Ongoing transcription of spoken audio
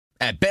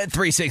At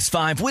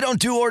Bet365, we don't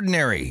do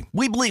ordinary.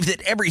 We believe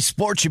that every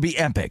sport should be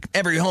epic.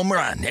 Every home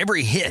run,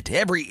 every hit,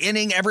 every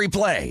inning, every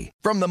play.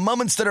 From the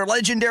moments that are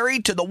legendary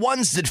to the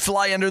ones that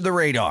fly under the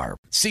radar.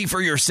 See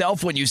for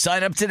yourself when you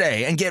sign up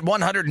today and get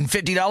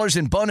 $150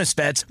 in bonus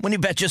bets when you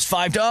bet just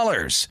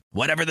 $5.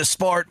 Whatever the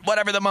sport,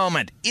 whatever the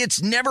moment,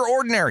 it's never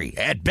ordinary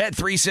at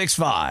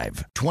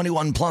Bet365.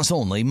 21 plus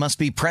only. Must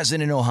be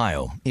present in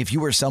Ohio. If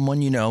you or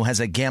someone you know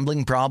has a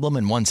gambling problem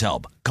and wants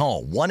help,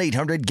 call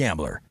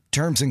 1-800-GAMBLER.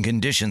 Terms and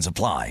conditions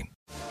apply.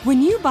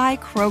 When you buy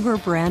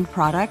Kroger brand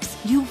products,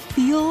 you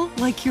feel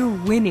like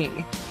you're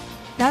winning.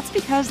 That's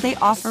because they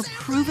offer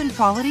proven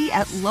quality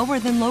at lower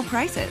than low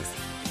prices.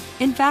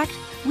 In fact,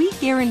 we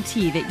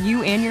guarantee that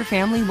you and your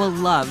family will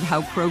love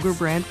how Kroger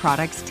brand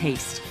products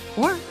taste,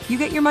 or you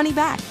get your money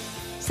back.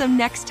 So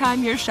next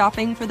time you're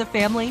shopping for the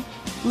family,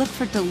 look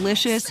for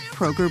delicious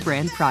Kroger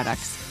brand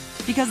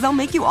products, because they'll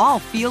make you all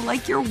feel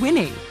like you're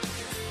winning.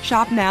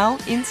 Shop now,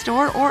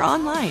 in-store, or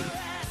online.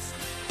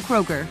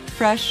 Kroger,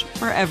 fresh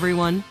for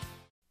everyone.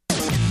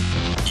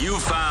 You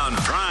found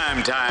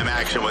primetime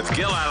action with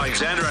Gil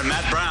Alexander and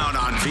Matt Brown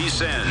on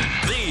VSiN,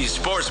 the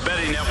Sports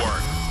Betting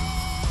Network.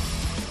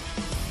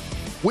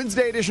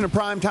 Wednesday edition of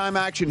primetime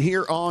action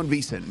here on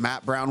VSiN.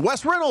 Matt Brown,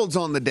 Wes Reynolds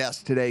on the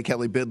desk today.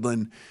 Kelly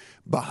Bidlin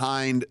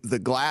behind the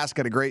glass.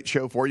 Got a great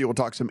show for you. We'll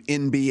talk some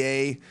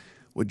NBA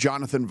with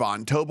Jonathan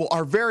Von Tobel,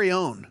 our very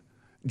own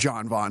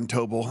John Von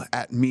Tobel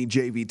at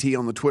MeJVT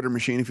on the Twitter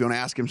machine if you want to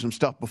ask him some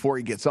stuff before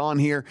he gets on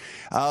here.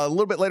 A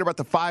little bit later, about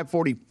the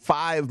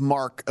 5:45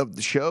 mark of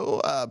the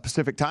show,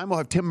 Pacific time, we'll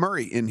have Tim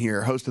Murray in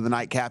here, host of the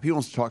Nightcap. He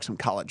wants to talk some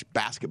college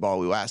basketball.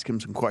 We'll ask him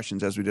some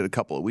questions as we did a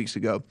couple of weeks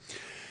ago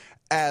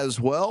as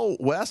well.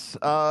 Wes,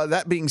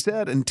 that being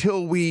said,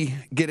 until we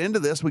get into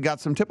this, we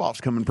got some tip-offs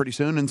coming pretty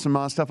soon and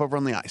some stuff over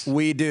on the ice.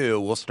 We do.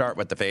 We'll start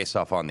with the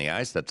face-off on the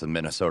ice. That's the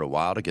Minnesota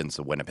Wild against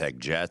the Winnipeg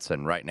Jets.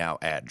 And right now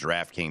at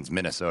DraftKings,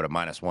 Minnesota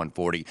minus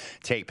 140.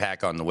 Take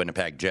back on the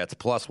Winnipeg Jets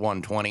plus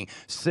 120.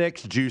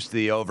 6 juice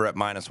the over at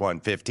minus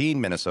 115.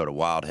 Minnesota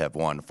Wild have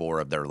won 4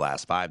 of their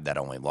last 5. That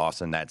only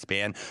loss in that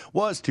span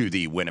was to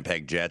the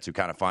Winnipeg Jets, who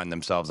kind of find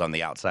themselves on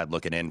the outside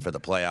looking in for the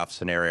playoff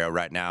scenario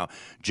right now.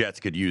 Jets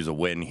could use a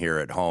win here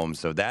at home.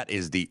 So that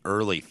is the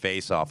early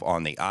face-off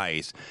on the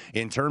ice.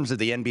 In terms of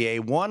the NBA,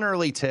 one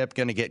early tip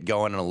going to get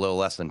going in a little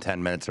less than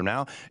 10 minutes from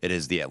now. It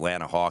is the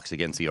Atlanta Hawks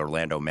against the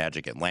Orlando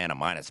Magic. Atlanta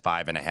minus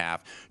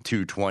 5.5,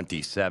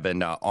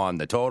 227 on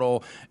the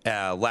total.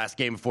 Last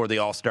game before the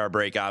All-Star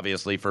break,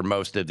 obviously, for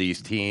most of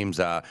these teams.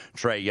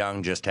 Trae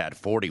Young just had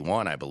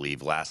 41, I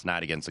believe, last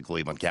night against the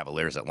Cleveland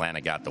Cavaliers. Atlanta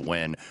got the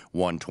win,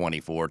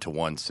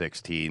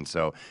 124-116.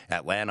 So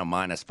Atlanta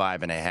minus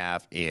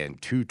 5.5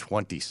 and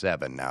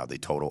 227 now the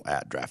total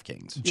at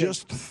DraftKings.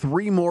 Just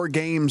 3 more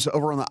games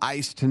over on the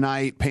ice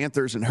tonight.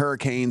 Panthers and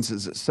Hurricanes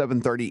is at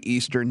 7:30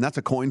 Eastern. That's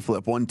a coin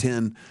flip,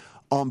 110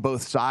 on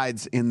both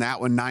sides in that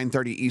one.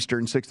 9:30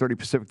 Eastern, 6:30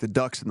 Pacific, the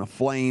Ducks and the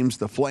Flames.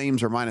 The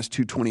Flames are minus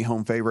 220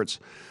 home favorites,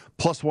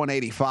 plus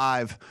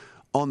 185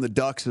 on the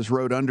Ducks as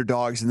road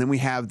underdogs. And then we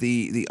have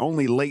the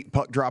only late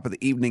puck drop of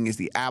the evening is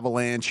the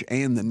Avalanche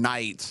and the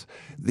Knights.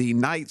 The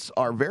Knights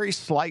are very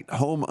slight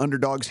home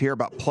underdogs here,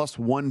 about plus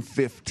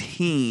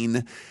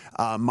 115,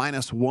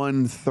 minus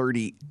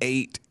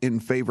 138 in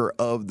favor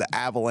of the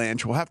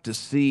Avalanche. We'll have to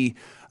see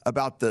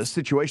about the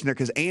situation there,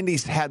 because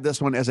Andy's had this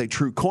one as a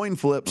true coin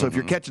flip. So if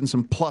you're catching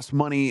some plus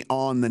money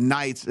on the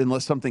Knights,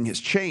 unless something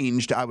has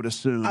changed, I would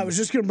assume. I was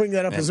just going to bring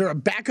that up. Is there a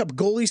backup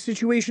goalie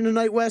situation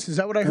tonight, Wes? Is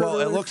that what I heard? Well,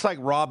 it looks like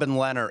Robin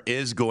Lehner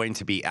is going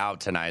to be out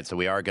tonight, so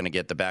we are going to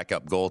get the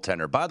backup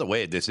goaltender. By the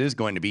way, this is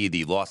going to be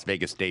the Las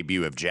Vegas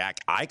debut of Jack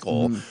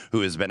Eichel,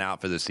 who has been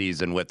out for the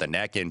season with a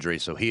neck injury.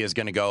 So he is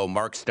going to go.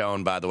 Mark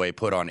Stone, by the way,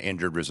 put on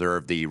injured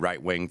reserve, the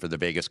right wing for the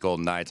Vegas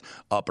Golden Knights,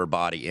 upper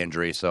body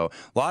injury. So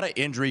a lot of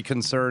injury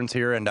concerns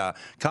here. And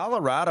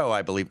Colorado,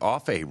 I believe,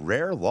 off a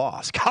rare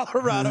loss.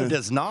 Colorado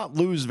does not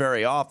lose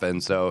very often,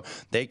 so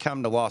they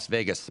come to Las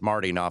Vegas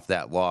smarting off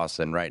that loss.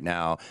 And right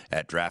now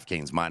at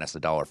DraftKings, minus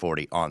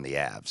 $1.40 on the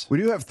Avs. We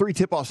do have 3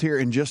 tip-offs here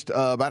in just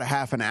about a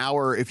half an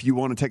hour. If you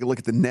want to take a look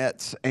at the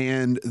Nets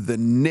and the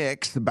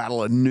Knicks, the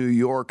Battle of New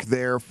York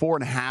there,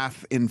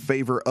 4.5 in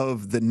favor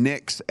of the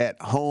Knicks at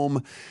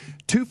home.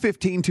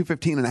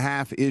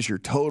 215.5 is your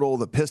total.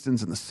 The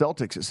Pistons and the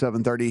Celtics at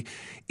 7:30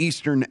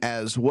 Eastern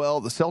as well.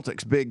 The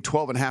Celtics big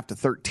 12.5 to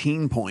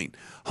 13-point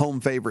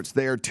home favorites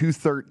there.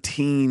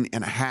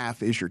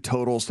 213.5 is your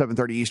total.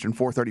 7:30 Eastern,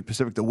 4:30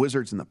 Pacific. The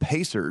Wizards and the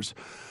Pacers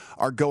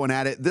are going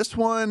at it. This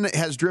one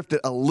has drifted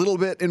a little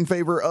bit in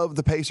favor of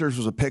the Pacers.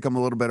 Was a pick 'em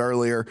a little bit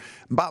earlier.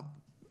 About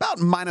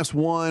minus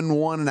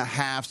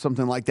 1.5,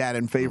 something like that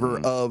in favor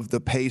of the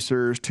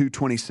Pacers.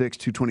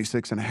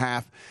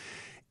 226.5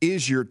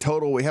 is your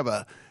total. We have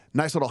a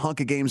nice little hunk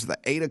of games at the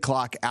 8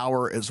 o'clock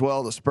hour as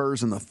well. The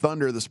Spurs and the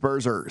Thunder. The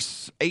Spurs are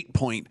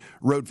 8-point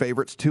road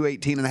favorites,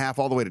 218.5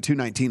 all the way to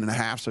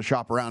 219.5. So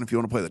shop around if you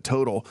want to play the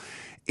total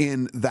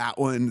in that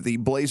one. The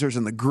Blazers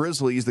and the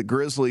Grizzlies. The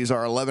Grizzlies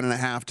are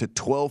 11.5 to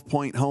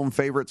 12-point home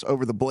favorites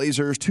over the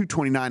Blazers,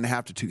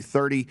 229.5 to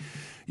 230.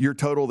 Your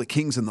total, the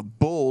Kings and the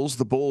Bulls.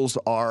 The Bulls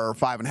are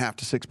 5.5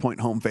 to 6-point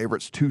home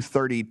favorites,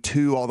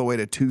 232 all the way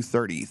to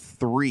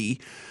 233.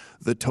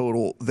 The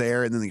total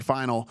there. And then the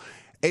final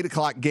 8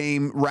 o'clock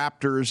game,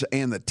 Raptors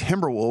and the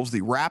Timberwolves.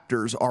 The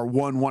Raptors are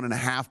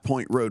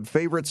 1.5-point road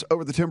favorites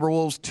over the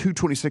Timberwolves,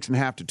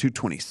 226.5 to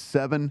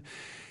 227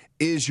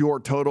 is your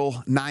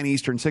total. 9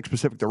 Eastern, 6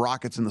 Pacific, the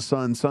Rockets and the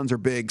Suns. Suns are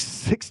big,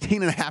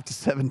 16.5 to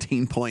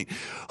 17-point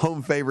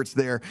home favorites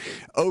there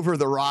over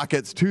the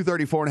Rockets.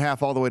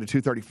 234.5 all the way to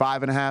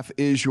 235.5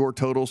 is your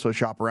total. So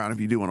shop around if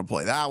you do want to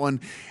play that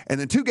one. And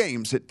then 2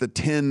 games at the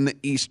 10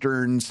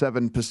 Eastern,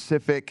 7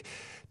 Pacific.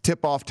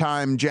 Tip-off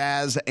time,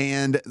 Jazz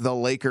and the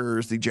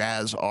Lakers. The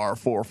Jazz are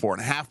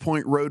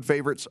 4.5-point road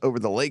favorites over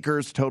the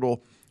Lakers. Total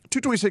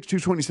 226,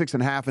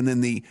 226.5. And then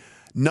the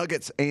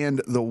Nuggets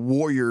and the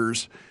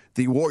Warriors.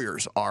 The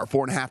Warriors are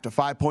 4.5 to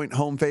 5-point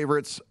home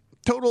favorites.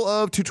 Total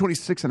of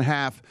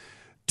 226.5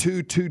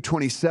 to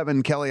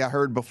 227. Kelly, I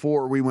heard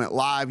before we went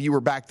live, you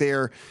were back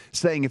there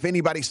saying if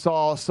anybody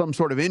saw some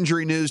sort of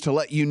injury news to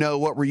let you know.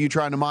 What were you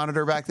trying to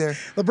monitor back there?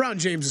 LeBron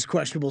James is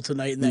questionable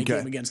tonight in that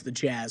game against the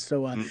Jazz.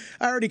 So I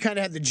already kind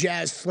of had the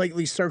Jazz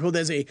slightly circled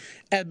as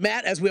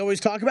Matt, as we always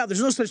talk about,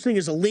 there's no such thing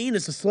as a lean.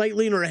 It's a slight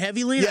lean or a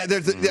heavy lean. Yeah,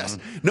 yes.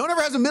 No one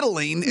ever has a middle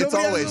lean. It's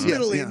always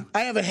middle lean. Yeah.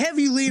 I have a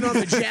heavy lean on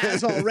the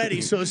Jazz already.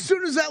 So as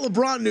soon as that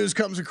LeBron news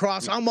comes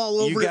across, I'm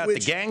all over it. You got the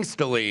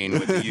gangsta lean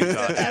with the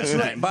Utah Jazz. That's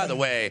right. By the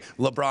way,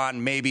 LeBron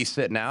may be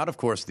sitting out. Of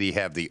course, they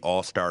have the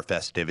All-Star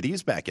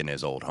festivities back in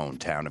his old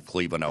hometown of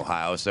Cleveland,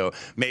 Ohio. So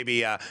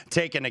maybe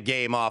taking a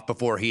game off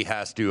before he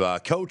has to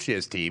coach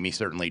his team. He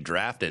certainly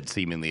drafted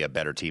seemingly a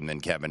better team than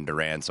Kevin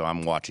Durant, so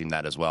I'm watching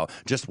that as well.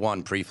 Just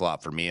one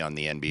pre-flop for me on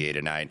the NBA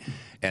tonight.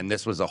 And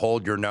this was a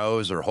hold your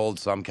nose or hold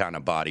some kind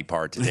of body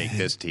part to take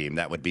this team.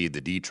 That would be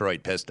the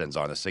Detroit Pistons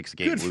on a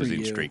 6-game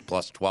losing streak,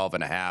 plus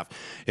 12.5.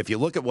 If you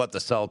look at what the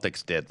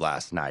Celtics did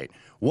last night,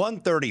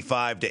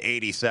 135 to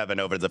 87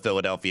 over the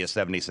Philadelphia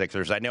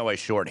 76ers. I know a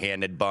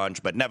shorthanded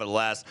bunch, but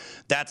nevertheless,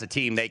 that's a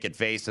team they could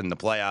face in the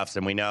playoffs.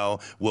 And we know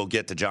we'll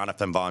get to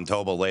Jonathan Von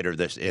Tobel later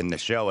in the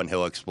show, and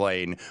he'll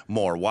explain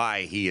more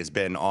why he has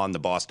been on the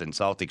Boston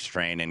Celtics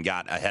train and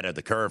got ahead of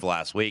the curve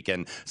last week.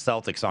 And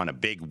Celtics on a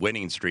big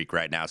winning streak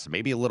right now, so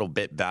maybe a little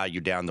bit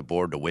value down the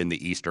board to win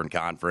the Eastern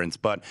Conference.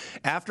 But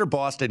after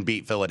Boston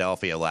beat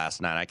Philadelphia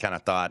last night, I kind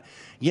of thought,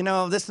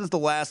 this is the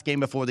last game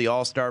before the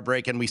All-Star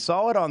break. And we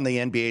saw it on the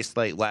NBA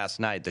slate last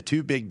night. The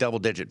 2 big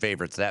double-digit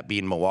favorites, that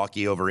being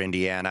Milwaukee over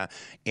Indiana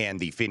and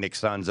the Phoenix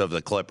Suns over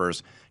the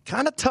Clippers.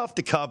 Kind of tough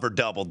to cover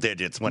double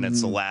digits when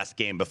it's the last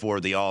game before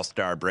the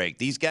All-Star break.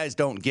 These guys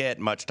don't get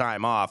much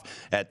time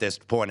off at this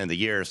point in the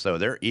year, so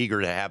they're eager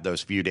to have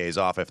those few days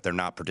off if they're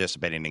not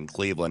participating in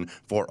Cleveland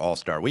for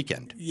All-Star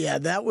weekend. Yeah,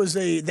 that was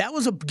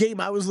a game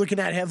I was looking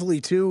at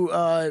heavily too.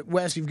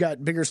 Wes, you've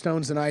got bigger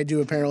stones than I do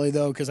apparently,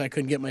 though, because I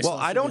couldn't get myself.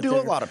 Well, I don't do a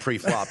lot of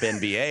pre-flop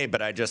NBA,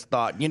 but I just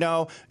thought,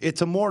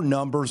 it's a more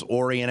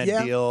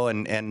numbers-oriented deal,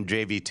 and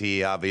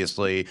JVT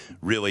obviously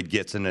really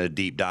gets into a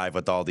deep dive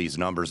with all these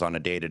numbers on a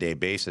day-to-day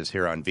basis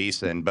here on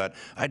VSiN, but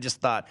I just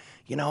thought,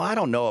 I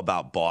don't know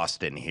about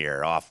Boston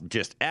here off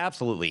just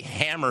absolutely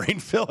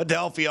hammering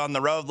Philadelphia on the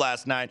road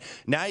last night.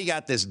 Now you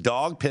got this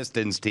dog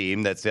Pistons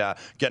team that's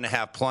going to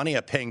have plenty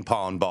of ping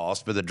pong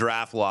balls for the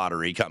draft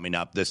lottery coming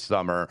up this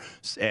summer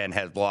and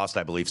has lost,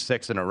 I believe,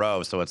 6 in a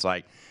row. So it's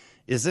like,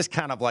 is this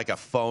kind of like a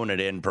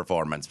phone-it-in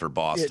performance for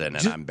Boston?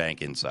 And I'm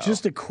banking so.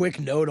 Just a quick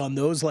note on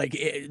those, like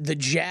the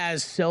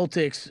Jazz,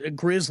 Celtics,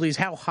 Grizzlies,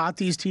 how hot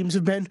these teams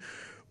have been.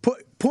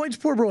 Points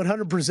per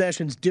 100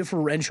 possessions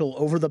differential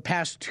over the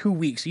past 2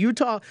 weeks.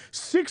 Utah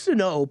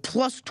 6-0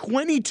 plus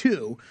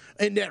 22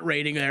 in net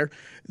rating there.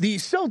 The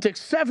Celtics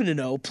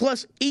 7-0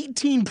 plus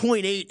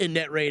 18.8 in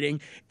net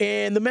rating.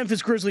 And the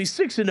Memphis Grizzlies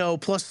 6-0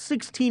 plus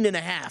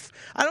 16.5.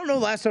 I don't know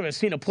the last time I've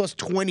seen a plus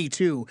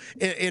 22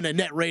 in a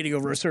net rating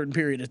over a certain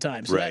period of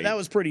time. So that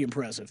was pretty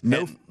impressive.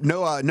 No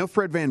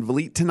Fred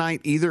VanVleet tonight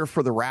either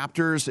for the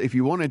Raptors. If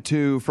you wanted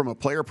to, from a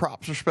player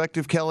prop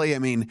perspective, Kelly, I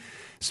mean,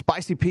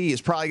 Spicy P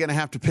is probably going to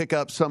have to pick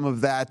up some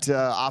of that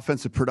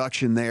offensive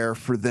production there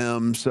for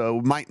them, so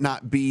might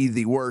not be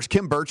the worst.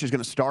 Kim Birch is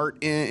going to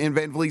start in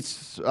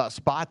VanVleet's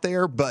spot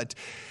there, but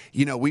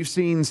we've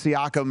seen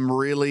Siakam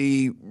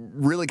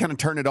really kind of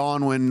turn it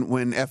on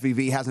when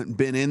FVV hasn't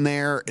been in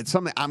there. It's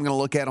something I'm going to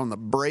look at on the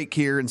break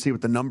here and see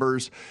what the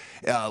numbers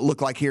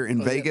look like here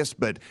in Vegas.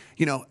 But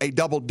a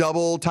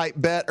double type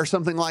bet or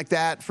something like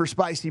that for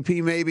Spicy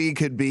P maybe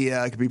could be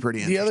pretty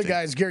interesting. The other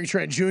guys, Gary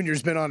Trent Jr.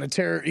 has been on a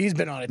tear. He's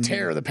been on a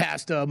tear the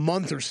past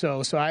month or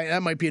so. So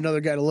that might be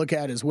another guy to look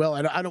at as well.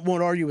 I don't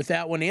want to argue with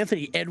that one.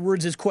 Anthony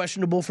Edwards is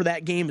questionable for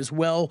that game as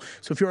well.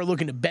 So if you are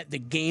looking to bet the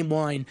game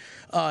line,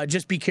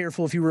 just be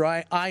careful if you were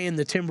eyeing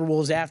the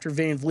Timberwolves after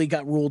VanVleet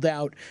got ruled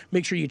out.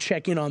 Make sure you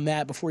check in on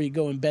that before you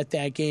go and bet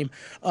that game.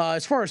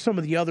 As far as some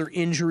of the other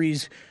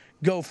injuries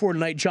go for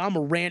tonight, John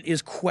Morant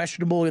is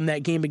questionable in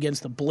that game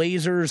against the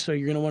Blazers, so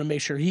you're going to want to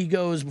make sure he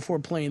goes before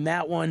playing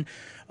that one.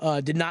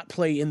 did not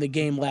play in the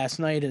game last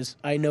night, as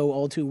I know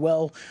all too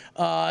well.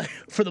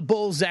 For the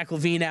Bulls, Zach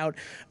LaVine out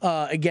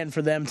again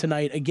for them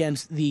tonight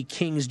against the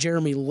Kings.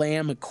 Jeremy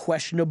Lamb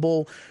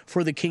questionable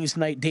for the Kings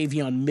tonight.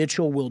 Davion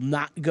Mitchell will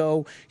not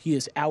go. He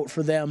is out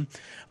for them.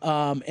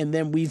 And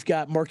then we've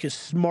got Marcus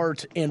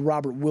Smart and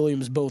Robert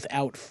Williams both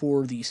out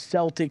for the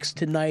Celtics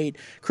tonight.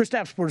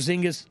 Kristaps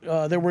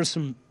Porzingis, there were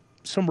some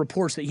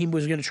reports that he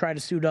was going to try to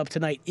suit up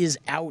tonight, is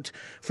out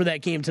for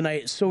that game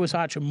tonight. So is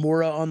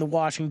Hachimura on the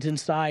Washington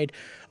side.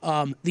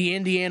 The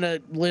Indiana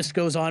list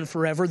goes on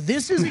forever.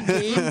 This is a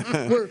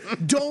game where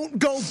don't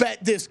go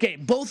bet this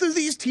game. Both of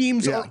these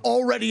teams are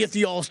already at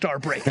the All-Star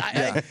break.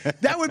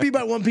 That would be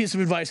my one piece of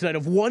advice tonight.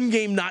 Of one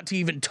game not to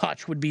even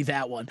touch would be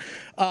that one.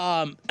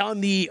 On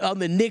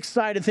the Knicks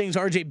side of things,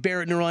 R.J.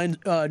 Barrett,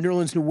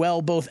 Nerlens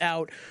Noel both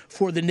out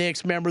for the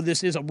Knicks. Remember,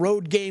 this is a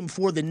road game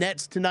for the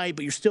Nets tonight,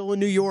 but you're still in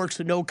New York,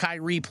 so no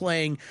Kyrie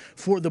playing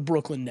for the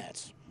Brooklyn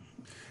Nets.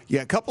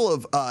 Yeah, a couple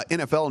of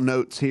NFL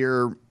notes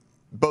here,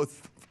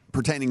 both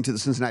pertaining to the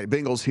Cincinnati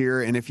Bengals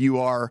here. And if you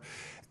are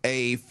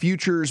a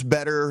futures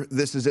bettor,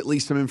 this is at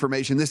least some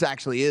information. This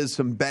actually is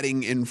some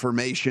betting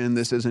information.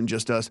 This isn't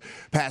just us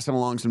passing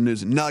along some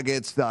news and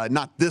nuggets.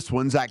 Not this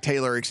one. Zach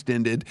Taylor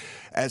extended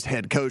as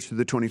head coach for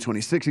the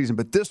 2026 season,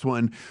 but this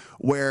one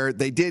where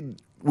we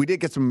did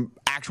get some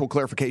actual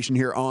clarification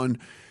here on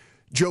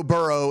Joe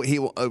Burrow.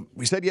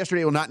 We said yesterday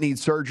he will not need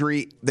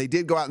surgery. They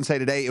did go out and say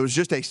today it was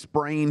just a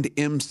sprained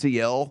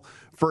MCL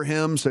for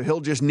him, so he'll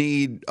just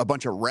need a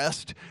bunch of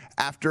rest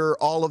after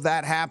all of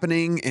that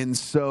happening. And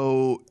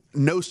so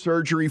no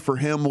surgery for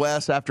him,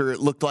 Wes, after it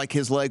looked like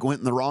his leg went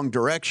in the wrong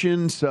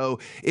direction. So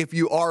if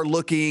you are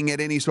looking at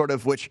any sort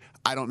of, which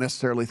I don't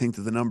necessarily think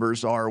that the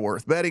numbers are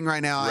worth betting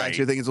right now. I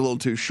actually think it's a little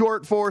too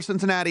short for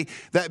Cincinnati.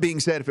 That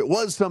being said, if it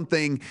was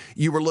something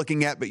you were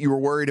looking at but you were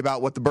worried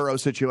about what the Burrow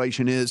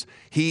situation is,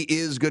 he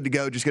is good to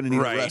go, just going to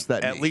need to rest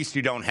that At knee. least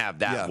you don't have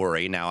that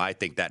worry. Now, I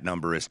think that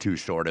number is too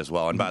short as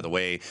well. And by the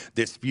way,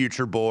 this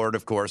future board,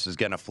 of course, is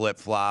going to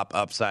flip-flop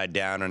upside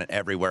down and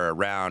everywhere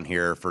around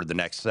here for the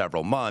next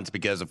several months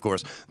because, of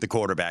course, the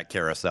quarterback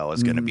carousel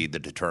is going to be the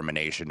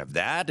determination of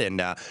that.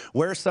 And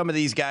where some of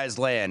these guys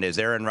land, is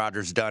Aaron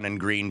Rodgers done in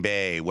Green Bay?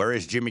 Where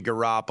is Jimmy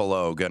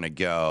Garoppolo going to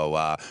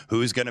go?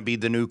 Who's going to be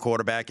the new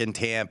quarterback in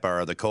Tampa?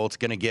 Are the Colts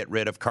going to get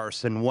rid of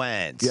Carson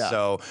Wentz? Yeah.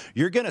 So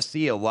you're going to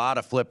see a lot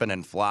of flipping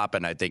and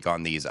flopping, I think,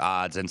 on these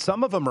odds. And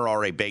some of them are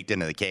already baked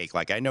into the cake.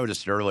 Like I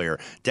noticed earlier,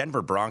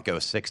 Denver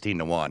Broncos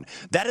 16-1.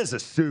 That is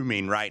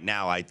assuming right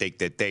now, I think,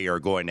 that they are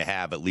going to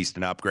have at least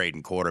an upgrade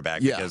in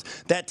quarterback because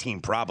that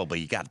team probably,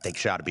 you got to think,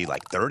 shot to be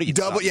like 30.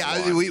 Double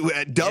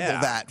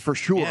that for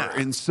sure. Yeah.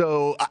 And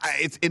so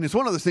it's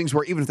one of those things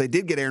where even if they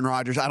did get Aaron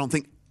Rodgers, I don't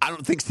think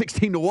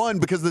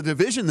 16-1 because of the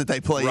division that they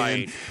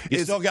play in.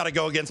 You still got to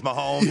go against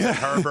Mahomes and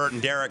Herbert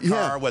and Derek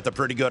Carr with a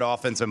pretty good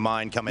offensive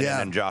mind coming in,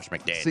 and Josh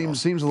McDaniels.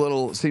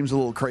 Seems a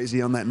little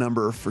crazy on that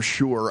number for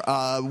sure.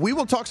 We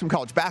will talk some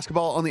college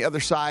basketball on the other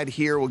side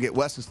here. We'll get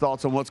Wes's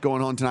thoughts on what's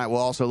going on tonight. We'll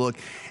also look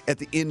at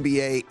the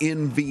NBA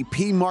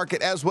MVP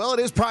market as well. It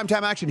is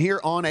primetime action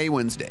here on a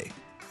Wednesday.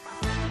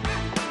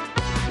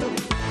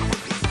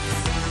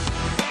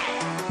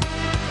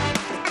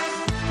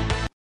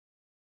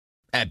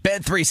 At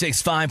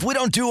Bet365, we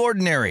don't do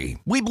ordinary.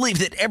 We believe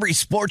that every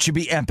sport should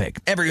be epic.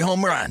 Every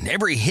home run,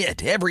 every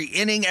hit, every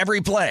inning, every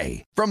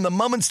play. From the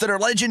moments that are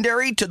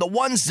legendary to the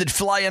ones that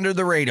fly under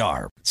the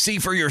radar. See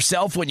for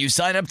yourself when you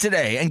sign up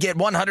today and get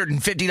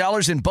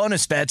 $150 in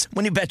bonus bets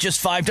when you bet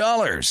just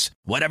 $5.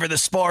 Whatever the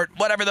sport,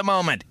 whatever the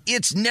moment,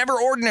 it's never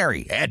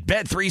ordinary at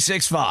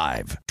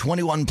Bet365.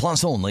 21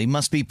 plus only.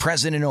 Must be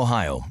present in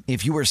Ohio.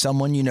 If you or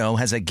someone you know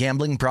has a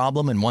gambling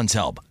problem and wants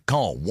help,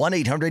 call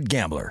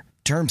 1-800-GAMBLER.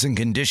 Terms and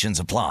conditions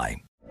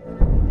apply.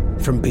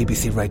 From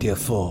BBC Radio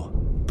 4,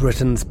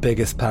 Britain's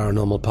biggest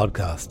paranormal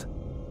podcast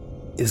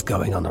is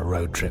going on a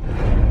road trip.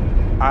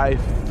 I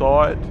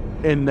thought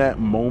in that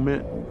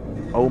moment,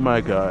 oh my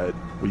God,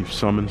 we've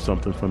summoned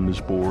something from this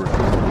board.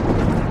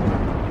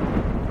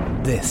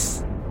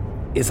 This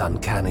is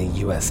Uncanny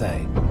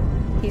USA.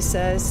 He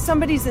says,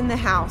 somebody's in the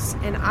house,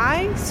 and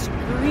I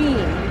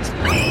screamed.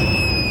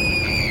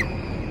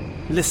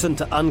 Listen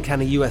to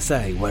Uncanny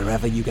USA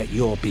wherever you get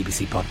your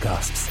BBC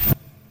podcasts,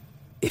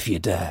 if you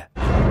dare.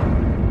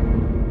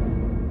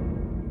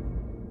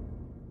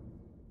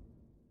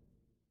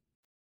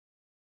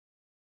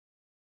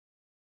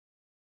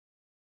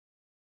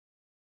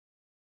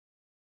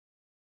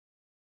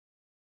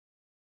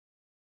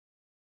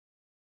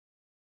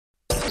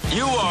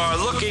 You are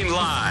looking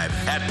live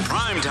at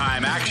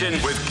Primetime Action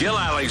with Gil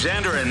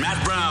Alexander and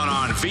Matt Brown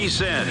on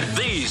VSiN,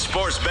 the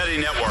Sports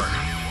Betting Network.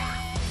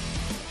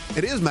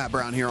 It is Matt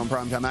Brown here on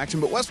Primetime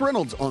Action, but Wes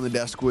Reynolds on the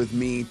desk with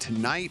me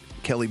tonight.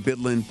 Kelly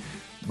Bidlin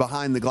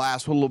behind the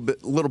glass. A little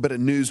bit of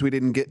news we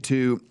didn't get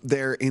to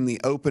there in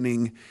the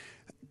opening.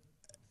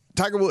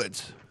 Tiger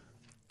Woods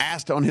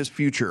asked on his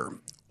future,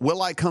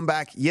 will I come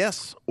back?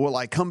 Yes. Will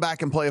I come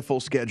back and play a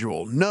full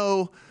schedule?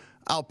 No.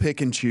 I'll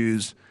pick and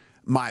choose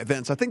my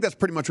events. I think that's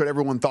pretty much what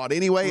everyone thought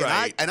anyway.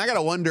 Right. And I got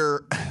to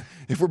wonder,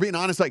 if we're being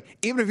honest, like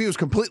even if he was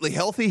completely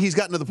healthy, he's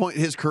gotten to the point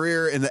in his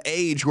career and the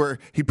age where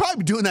he'd probably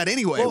be doing that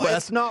anyway. Well,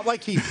 it's not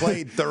like he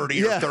played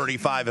 30 or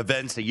 35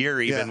 events a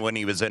year, even Yeah. when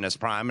he was in his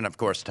prime. And of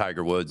course,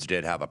 Tiger Woods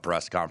did have a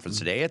press conference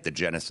today at the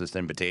Genesis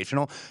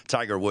Invitational.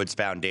 Tiger Woods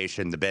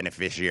Foundation, the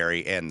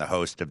beneficiary and the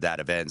host of that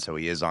event. So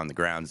he is on the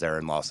grounds there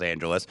in Los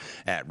Angeles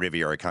at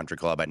Riviera Country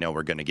Club. I know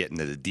we're going to get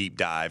into the deep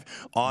dive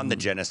on the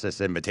Genesis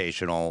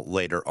Invitational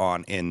later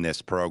on in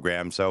this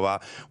program. So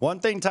one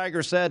thing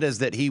Tiger said is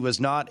that he was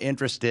not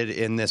interested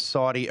in this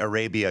Saudi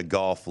Arabia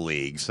Golf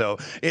League. So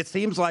it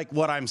seems like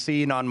what I'm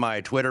seeing on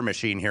my Twitter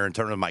machine here in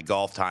terms of my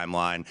golf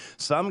timeline,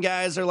 some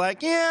guys are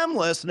like, yeah, I'm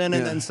listening.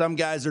 And then some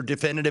guys are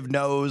definitive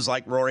no's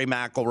like Rory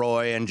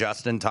McIlroy and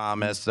Justin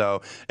Thomas.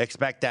 So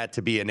expect that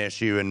to be an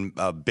issue and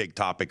a big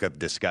topic of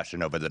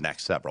discussion over the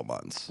next several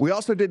months. We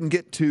also didn't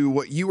get to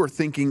what you were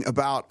thinking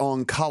about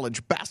on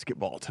college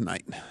basketball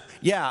tonight.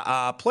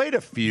 Yeah, played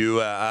a few.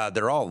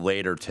 They're all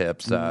later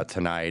tips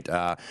tonight.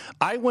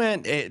 I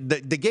went,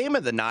 the game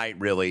of the night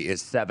really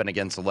is 7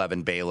 against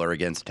 11 Baylor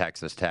against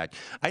Texas Tech.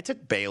 I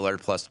took Baylor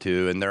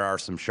 +2, and there are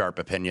some sharp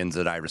opinions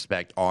that I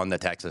respect on the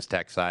Texas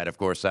Tech side. Of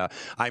course,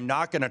 I'm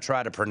not going to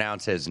try to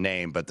pronounce his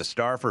name, but the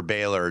star for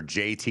Baylor,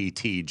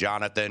 JTT,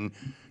 Jonathan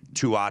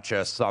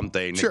Tuacha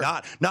something. Sure.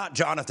 Not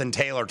Jonathan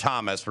Taylor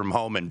Thomas from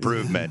Home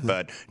Improvement,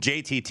 but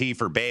JTT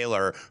for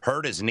Baylor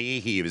hurt his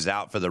knee. He was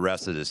out for the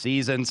rest of the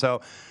season.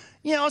 So,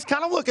 you know, I was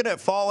kind of looking at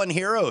fallen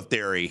hero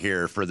theory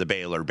here for the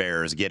Baylor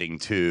Bears getting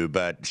 2,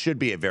 but should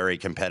be a very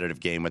competitive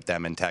game with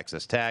them in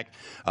Texas Tech.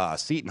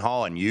 Seton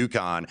Hall and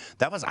UConn,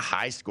 that was a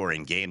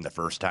high-scoring game the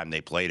first time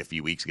they played a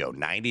few weeks ago,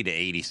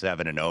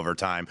 90-87 in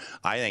overtime.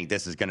 I think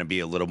this is going to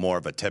be a little more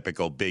of a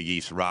typical Big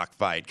East rock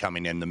fight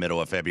coming in the middle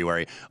of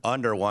February,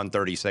 under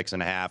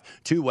 136.5.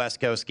 2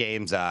 West Coast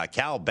games.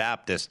 Cal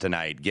Baptist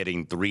tonight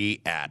getting 3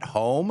 at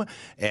home.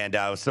 And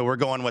so we're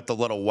going with the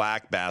little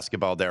whack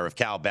basketball there of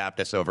Cal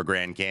Baptist over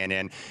Grand Canyon.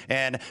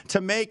 And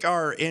to make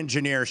our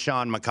engineer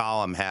Sean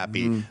McCollum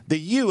happy,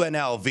 the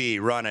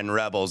UNLV running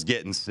Rebels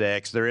getting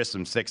 6. There is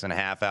some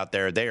 6.5 out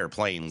there. They are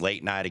playing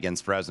late night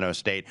against Fresno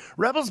State.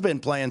 Rebels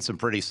been playing some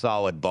pretty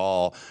solid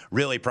ball.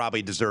 Really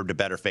probably deserved a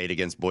better fate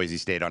against Boise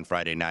State on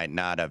Friday night.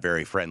 Not a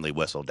very friendly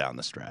whistle down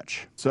the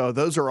stretch. So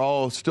those are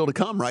all still to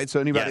come, right? So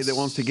anybody that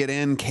wants to get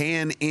in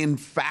can, in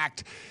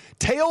fact,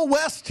 tail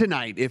west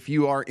tonight if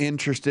you are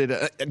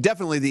interested.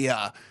 Definitely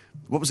the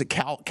what was it?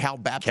 Cal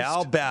Baptist.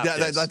 Cal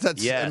Baptist.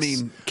 That's yes. I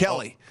mean,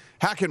 Kelly.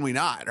 How can we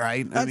not,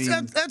 right?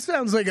 That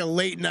sounds like a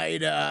late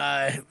night.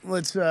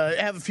 Let's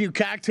have a few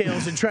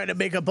cocktails and try to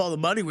make up all the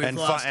money we've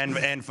lost.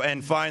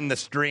 And find the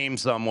stream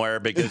somewhere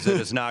because it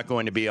is not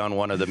going to be on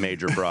one of the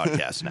major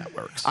broadcast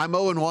networks. I'm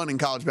 0-1 in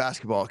college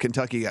basketball.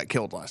 Kentucky got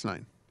killed last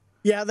night.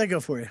 Yeah, how'd that go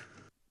for you?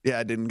 Yeah,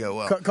 it didn't go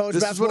well. College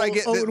this basketball, is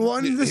what I get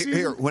 0-1 this season?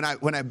 Here, when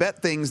I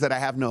bet things that I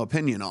have no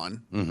opinion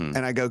on,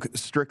 and I go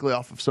strictly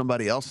off of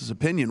somebody else's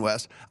opinion,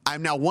 Wes,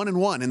 I'm now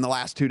 1-1 in the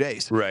last 2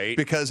 days. Right.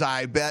 Because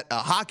I bet a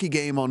hockey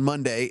game on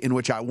Monday in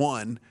which I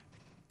won,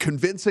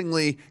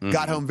 convincingly,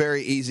 got home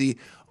very easy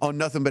on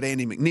nothing but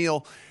Andy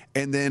McNeil.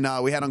 And then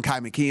we had on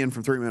Kai McKeon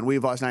from 3-Man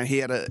Weave last night. He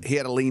had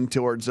a lean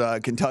towards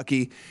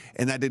Kentucky,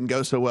 and that didn't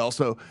go so well.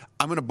 So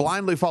I'm going to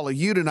blindly follow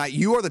you tonight.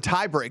 You are the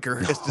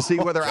tiebreaker as to see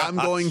whether I'm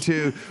going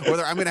to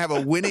have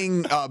a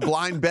winning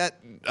blind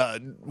bet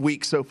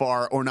week so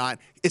far or not.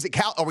 Is it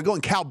Cal? Are we going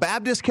Cal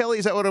Baptist, Kelly?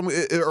 Is that what I'm?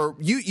 Or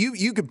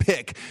you could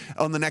pick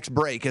on the next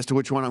break as to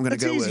which one I'm going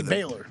to go easy, with.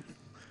 Baylor.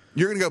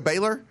 You're going to go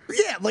Baylor?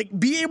 Yeah, like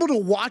be able to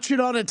watch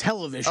it on a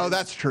television. Oh,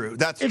 that's true.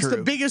 It's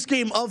the biggest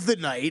game of the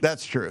night.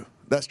 That's true.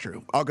 That's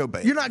true. I'll go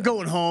Baylor. You're not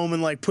going home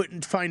and like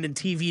finding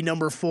TV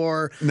number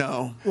 4.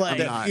 No, like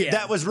I'm not. Yeah.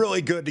 That was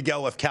really good to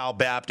go with Cal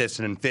Baptist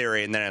in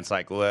theory, and then it's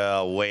like,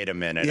 well, wait a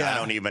minute. Yeah. I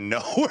don't even know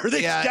where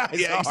these guys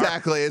are.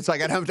 Exactly. It's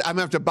like I'm going to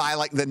have to buy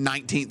like the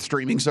 19th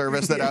streaming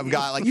service that I've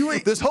got.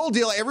 Like this whole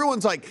deal,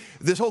 everyone's like,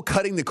 this whole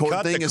cutting the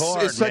cord thing is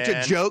such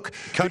a joke.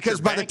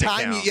 Because by the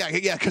time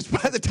because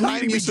by the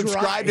time you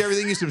subscribe to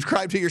everything you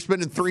subscribe to, you're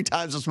spending 3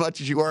 times as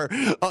much as you were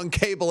on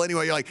cable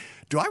anyway. You're like,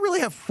 do I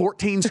really have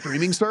 14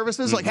 streaming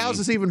services? Like, how is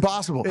this even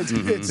possible? It's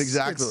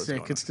exactly it's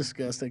sick. It's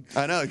disgusting.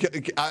 I know.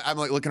 I'm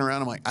like looking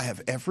around. I'm like, I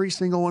have every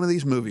single one of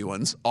these movie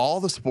ones, all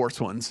the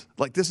sports ones.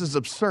 Like, this is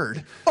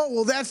absurd. Oh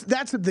well, that's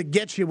the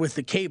get you with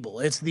the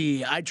cable. It's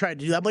I tried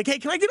to do that. I'm like, hey,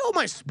 can I get all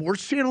my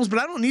sports channels? But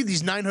I don't need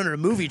these 900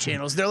 movie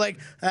channels. They're like,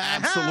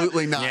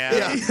 absolutely not.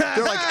 Yeah.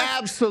 They're like,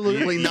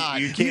 absolutely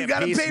not. You got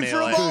to pay for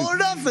them all or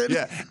nothing.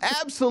 Yeah,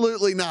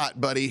 absolutely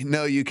not, buddy.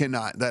 No, you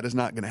cannot. That is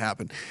not going to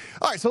happen.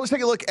 All right, so let's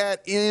take a look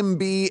at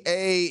NBA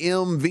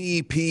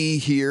MVP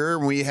here.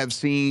 We have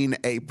seen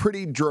a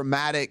pretty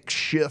dramatic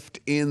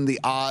shift in the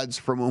odds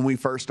from when we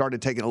first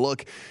started taking a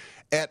look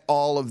at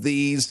all of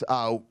these.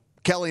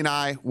 Kelly and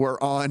I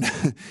were on.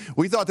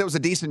 We thought there was a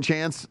decent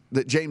chance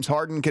that James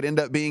Harden could end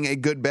up being a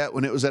good bet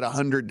when it was at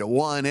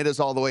 100-1. It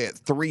is all the way at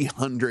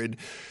 300-1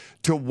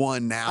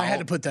 now. I had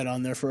to put that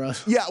on there for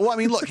us. Yeah, well, I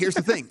mean, look, here's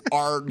the thing.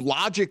 Our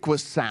logic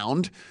was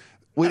sound.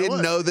 We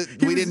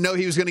didn't know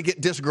he was going to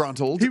get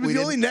disgruntled. He was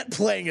the only net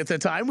playing at the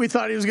time. We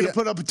thought he was going to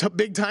put up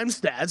big time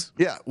stats.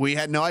 Yeah, we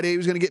had no idea he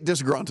was going to get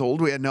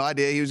disgruntled. We had no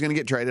idea he was going to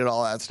get traded,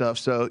 all that stuff.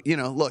 So,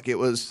 look, it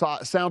was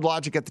sound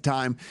logic at the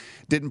time.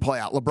 Didn't play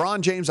out.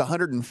 LeBron James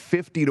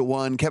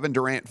 150-1, Kevin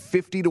Durant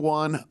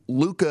 50-1,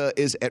 Luka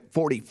is at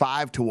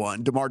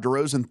 45-1, DeMar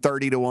DeRozan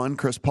 30-1,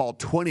 Chris Paul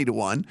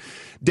 20-1,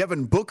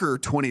 Devin Booker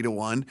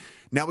 20-1.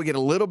 Now we get a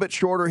little bit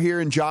shorter here,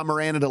 and Ja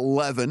Morant at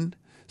 11.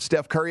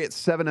 Steph Curry at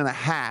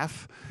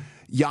 7.5.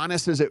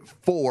 Giannis is at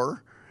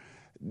 4.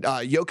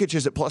 Jokic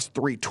is at plus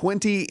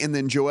 320. And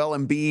then Joel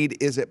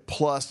Embiid is at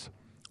plus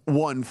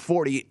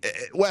 140.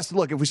 Wes,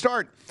 look, if we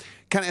start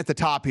kind of at the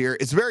top here,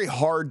 it's very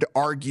hard to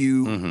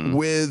argue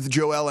with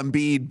Joel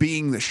Embiid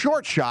being the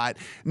short shot.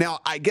 Now,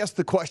 I guess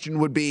the question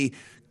would be,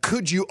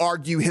 could you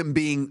argue him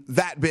being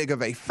that big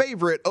of a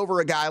favorite over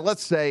a guy,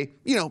 let's say,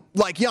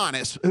 like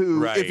Giannis,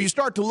 who, if you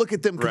start to look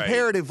at them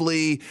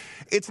comparatively,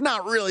 it's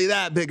not really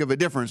that big of a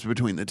difference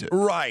between the two.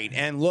 Right.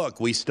 And look,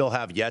 we still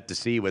have yet to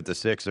see with the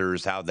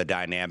Sixers how the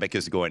dynamic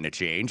is going to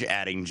change.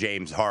 Adding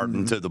James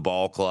Harden to the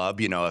ball club,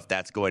 if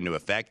that's going to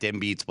affect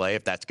Embiid's play,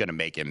 if that's going to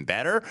make him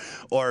better,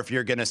 or if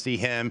you're going to see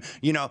him,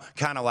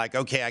 kind of like,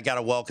 okay, I got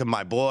to welcome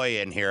my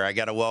boy in here. I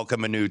got to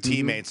welcome a new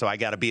teammate, so I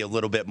got to be a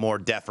little bit more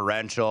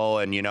deferential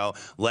and,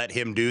 let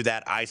him do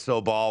that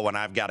ISO ball when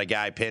I've got a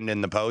guy pinned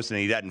in the post and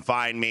he doesn't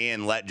find me,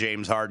 and let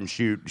James Harden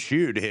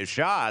shoot his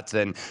shots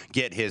and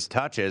get his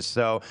touches.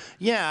 So,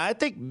 yeah, I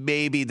think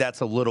maybe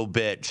that's a little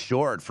bit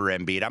short for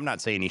Embiid. I'm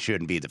not saying he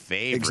shouldn't be the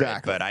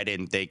favorite, but I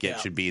didn't think it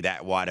should be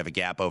that wide of a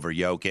gap over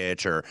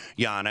Jokic or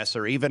Giannis,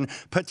 or even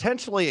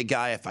potentially a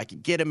guy, if I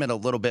could get him at a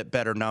little bit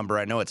better number.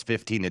 I know it's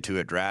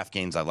 15-2 at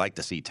DraftKings. I'd like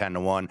to see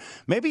 10-1.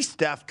 Maybe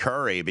Steph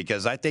Curry,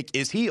 because I think,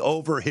 is he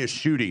over his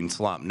shooting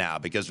slump now?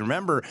 Because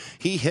remember,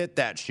 he hit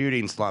that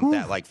shooting slump,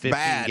 that like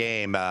 15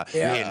 game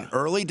in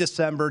early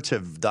December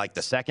to like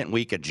the second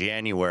week of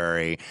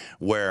January,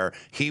 where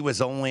he was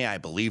only, I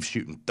believe,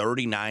 shooting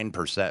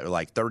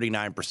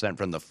 39%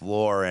 from the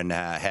floor, and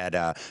had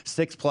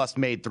 6+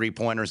 made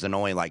 3-pointers in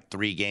only like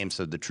 3 games.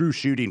 So the true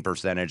shooting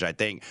percentage, I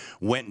think,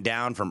 went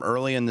down from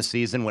early in the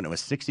season when it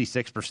was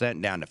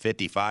 66% down to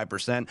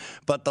 55%.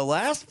 But the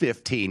last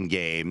 15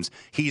 games,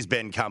 he's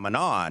been coming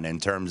on in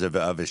terms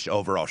of his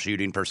overall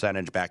shooting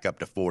percentage, back up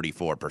to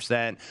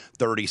 44%,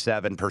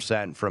 37%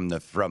 from the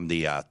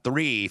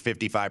 3,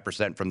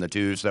 55% from the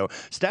 2. So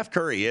Steph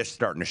Curry is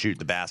starting to shoot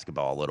the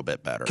basketball a little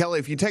bit better. Kelly,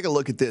 if you take a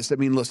look at this, I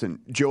mean, listen,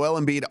 Joel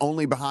Embiid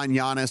only behind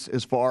Giannis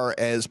as far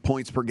as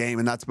points per game,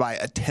 and that's by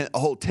a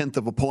whole tenth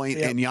of a point.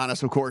 And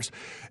Giannis, of course,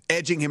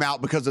 edging him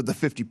out because of the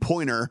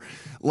 50-pointer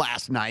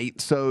last night.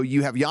 So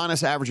you have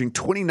Giannis averaging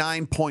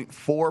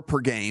 29.4 per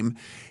game.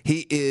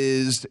 He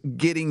is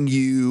getting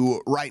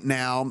you right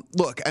now,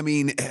 look, I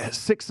mean,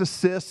 6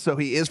 assists, so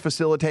he is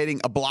facilitating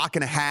a block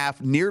and a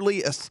half,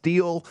 nearly a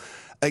steal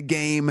a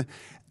game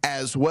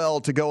as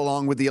well, to go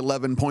along with the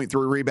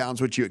 11.3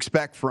 rebounds, which you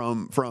expect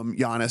from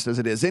Giannis as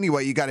it is.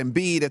 Anyway, you got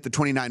Embiid at the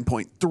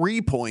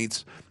 29.3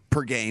 points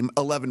per game,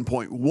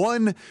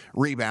 11.1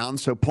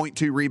 rebounds, so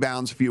 0.2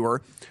 rebounds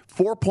fewer,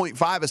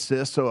 4.5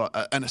 assists, so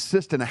an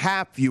assist and a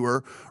half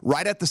fewer,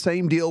 right at the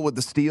same deal with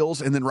the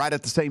steals, and then right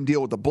at the same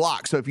deal with the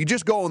blocks. So if you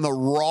just go on the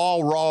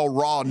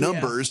raw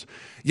numbers,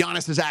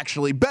 Giannis is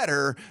actually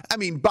better. I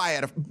mean,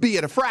 be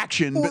it a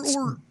fraction.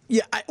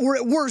 Or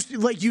at worst,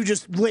 like you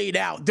just laid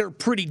out, they're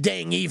pretty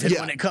dang even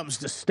when it comes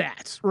to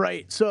stats,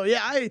 right? So,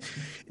 I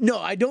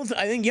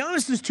think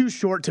Giannis is too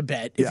short to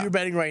bet if you're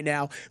betting right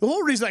now. The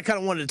whole reason I kind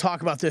of wanted to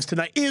talk about this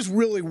tonight is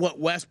really what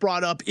Wes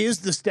brought up, is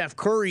the Steph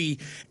Curry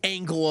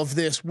angle of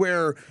this,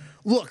 where,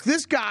 look,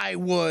 this guy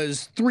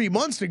was 3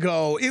 months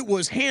ago, it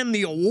was hand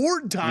the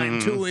award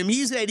time to him.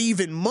 He's at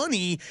even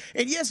money.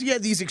 And yes, he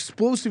had these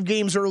explosive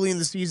games early in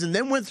the season,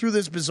 then went through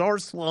this bizarre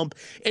slump.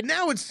 And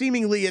now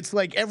it's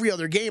like every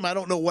other game, I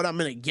don't know what I'm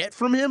going to get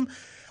from him.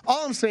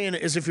 All I'm saying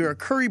is, if you're a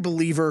Curry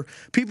believer,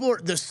 the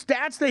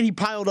stats that he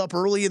piled up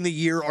early in the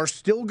year are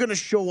still going to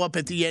show up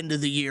at the end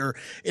of the year,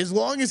 as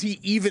long as he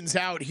evens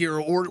out here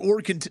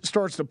or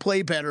starts to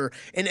play better.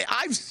 And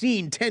I've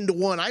seen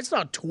 10-1. I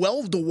saw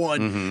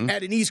 12-1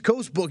 at an East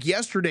Coast book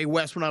yesterday,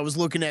 Wes, when I was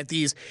looking at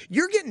these.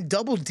 You're getting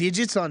double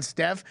digits on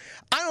Steph.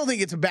 I don't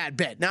think it's a bad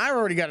bet. Now, I've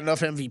already got enough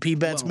MVP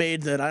bets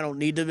made that I don't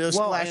need to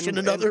splash in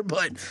another.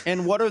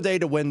 And what are they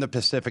to win the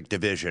Pacific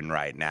Division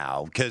right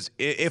now? Because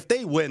if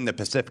they win the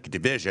Pacific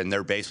Division,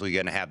 they're basically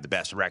going to have the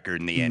best record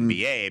in the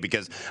NBA,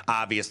 because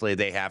obviously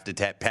they have to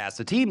pass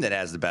the team that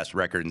has the best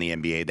record in the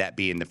NBA, that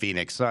being the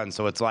Phoenix Suns.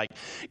 So it's like,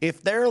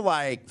 if they're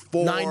like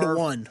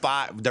 9-1,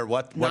 5, they're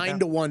what?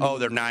 9-1. Oh,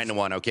 they're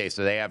 9-1. Okay,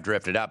 so they have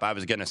drifted up. I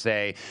was going to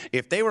say,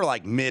 if they were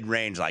like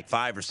mid-range, like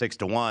 5 or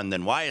 6-1,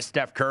 then why is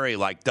Steph Curry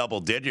like double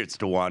digits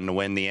to 1 to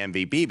win the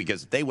MVP?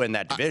 Because if they win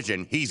that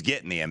division, he's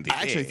getting the MVP.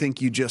 I actually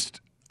think you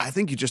just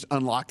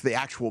unlocked the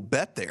actual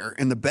bet there,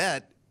 and the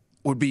bet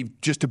would be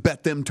just to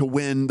bet them to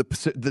win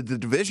the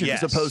division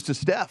as opposed to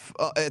Steph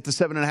at the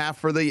 7.5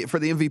 for the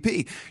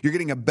MVP. You're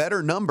getting a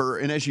better number,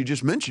 and as you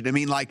just mentioned, I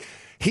mean, like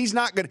he's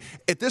not going to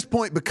at this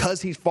point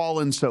because he's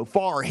fallen so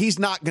far. He's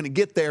not going to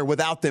get there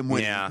without them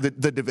winning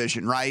the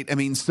division, right? I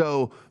mean,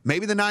 so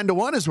maybe the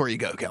 9-1 is where you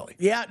go, Kelly.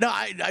 Yeah, no,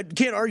 I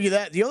can't argue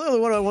that. The only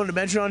other one I wanted to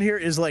mention on here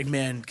is like,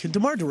 man, can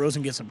DeMar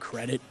DeRozan get some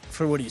credit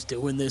for what he's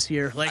doing this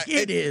year? Like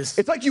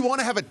it's like you want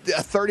to have a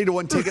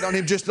 30-1 ticket on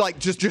him, just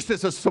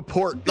as a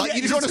support. Like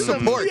you just want to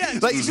support. Yeah,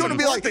 like you just want to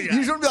be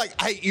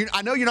like, hey,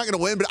 I know you're not going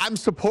to win, but I'm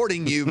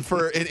supporting you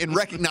for in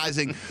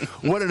recognizing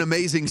what an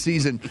amazing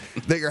season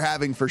that you're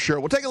having for sure.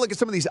 We'll take a look at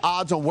some of these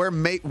odds on where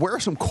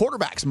some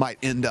quarterbacks might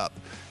end up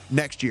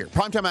next year.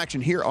 Primetime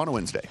action here on a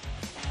Wednesday.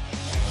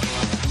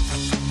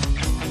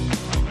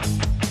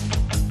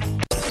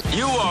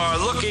 You are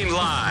looking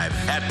live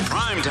at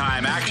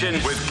Primetime Action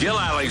with Gil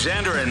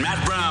Alexander and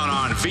Matt Brown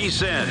on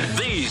VSiN,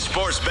 the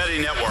Sports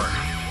Betting Network.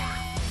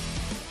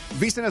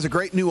 VSiN has a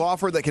great new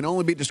offer that can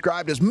only be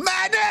described as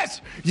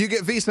madness. You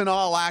get VSiN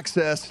All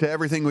Access to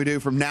everything we do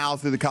from now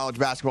through the College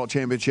Basketball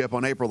Championship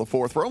on April the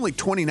 4th for only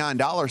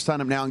 $29.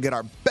 Sign up now and get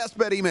our best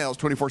bet emails,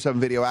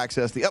 24/7 video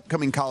access, the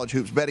upcoming College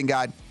Hoops betting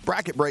guide,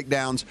 bracket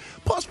breakdowns,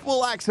 plus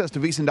full access to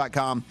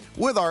VSiN.com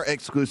with our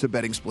exclusive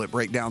betting split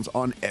breakdowns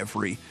on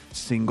every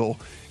single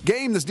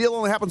game. This deal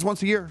only happens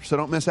once a year, so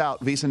don't miss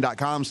out.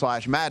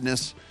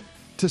 VSiN.com/madness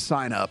to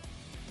sign up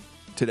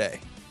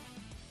today.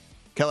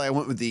 Kelly, I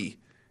went with the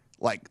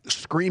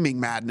screaming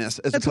madness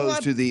as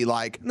opposed to the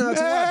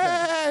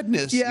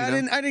madness. Yeah,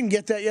 you know? I didn't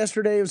get that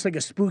yesterday. It was like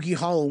a spooky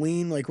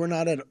Halloween. Like we're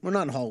not in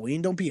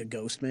Halloween. Don't be a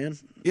ghost, man.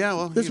 Yeah,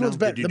 well, this one's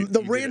better.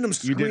 The random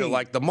scream. You did it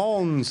like the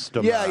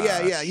monster.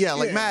 Yeah,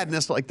 like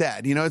madness like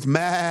that. You know, it's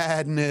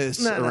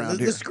madness around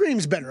here. The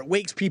scream's better. It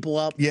wakes people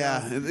up.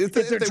 Yeah, if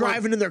they're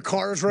driving in their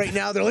cars right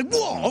now, they're like,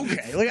 "Whoa,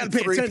 okay, I got to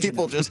pay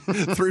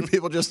attention." Three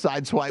people just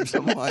sideswipe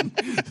someone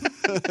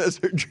as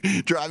they're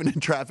driving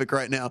in traffic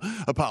right now.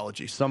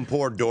 Apologies. Some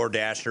poor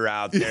DoorDasher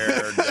out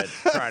there that's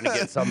trying to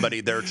get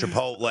somebody their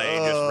Chipotle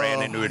just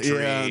ran into a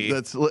tree.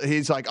 Yeah,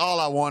 he's like,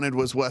 all I wanted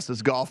was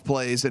Wes's golf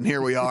plays, and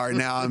here we are.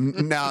 Now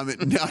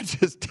I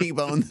just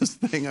T-bone this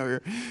thing over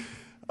here.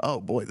 Oh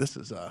boy, this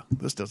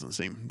doesn't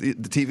seem the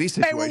TV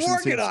situation. Hey, we're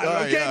working on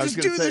it. Okay, just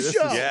do the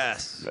show.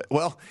 Yes.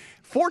 Well,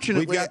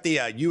 fortunately, we've got the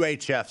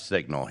UHF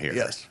signal here.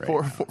 Yes.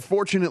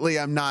 Fortunately,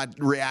 I'm not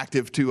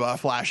reactive to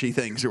flashy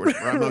things or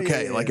whatever. I'm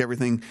okay. Like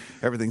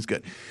everything's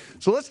good.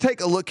 So let's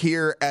take a look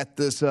here at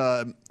this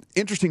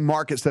interesting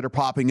markets that are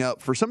popping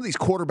up for some of these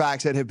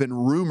quarterbacks that have been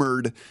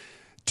rumored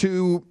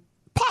to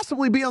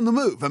possibly be on the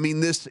move. I mean,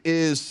 this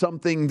is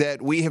something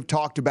that we have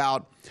talked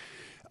about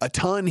a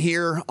ton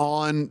here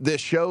on this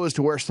show as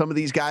to where some of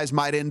these guys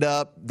might end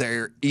up.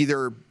 They're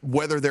either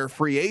whether they're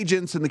free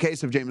agents in the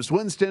case of Jameis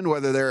Winston,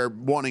 whether they're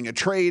wanting a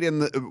trade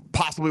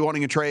possibly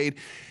wanting a trade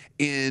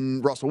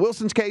in Russell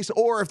Wilson's case,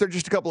 or if they're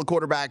just a couple of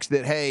quarterbacks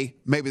that, hey,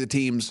 maybe the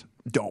teams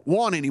don't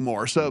want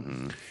anymore. So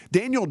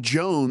Daniel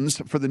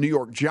Jones for the New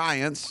York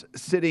Giants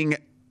sitting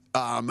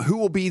who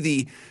will be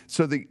the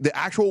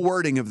actual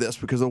wording of this,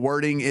 because the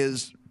wording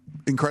is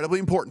incredibly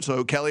important.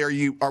 So Kelly,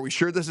 are we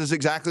sure this is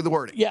exactly the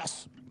wording?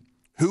 Yes.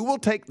 Who will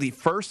take the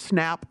first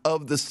snap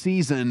of the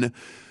season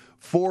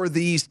for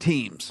these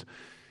teams?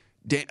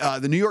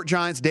 The New York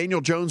Giants,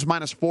 Daniel Jones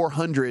minus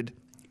 400.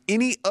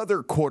 Any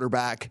other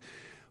quarterback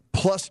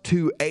plus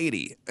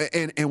 280.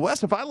 And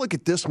Wes, if I look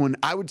at this one,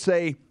 I would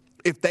say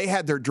if they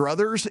had their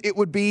druthers, it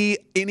would be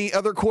any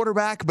other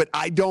quarterback. But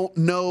I don't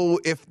know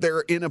if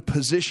they're in a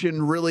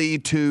position really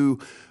to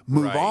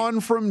move on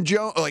from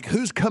Jones. Like,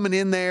 who's coming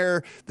in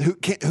there?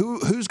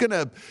 Who's going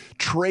to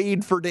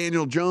trade for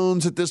Daniel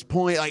Jones at this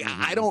point? Like,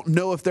 I don't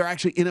know if they're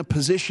actually in a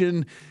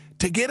position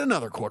to get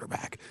another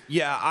quarterback.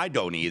 Yeah, I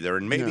don't either.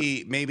 And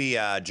maybe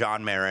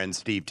John Mara and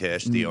Steve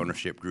Tisch, the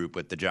ownership group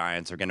with the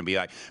Giants, are going to be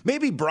like,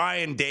 maybe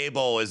Brian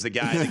Daboll is the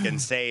guy that can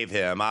save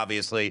him.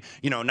 Obviously,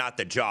 not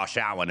that Josh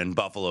Allen and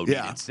Buffalo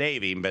needed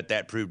saving, but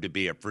that proved to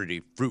be a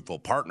pretty fruitful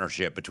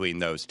partnership between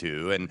those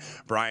two. And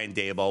Brian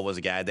Daboll was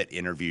a guy that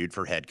interviewed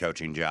for head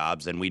coaching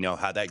jobs, and we know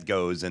how that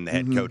goes in the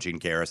head coaching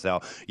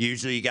carousel.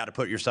 Usually you got to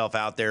put yourself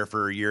out there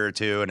for a year or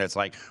two, and it's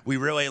like, we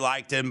really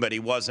liked him, but he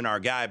wasn't our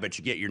guy. But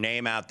you get your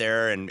name out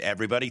there, and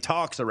everybody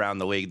talks around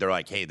the league. They're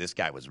like, hey, this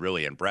guy was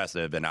really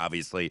impressive. And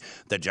obviously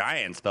the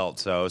Giants felt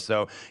so.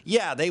 So,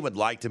 yeah, they would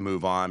like to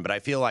move on. But I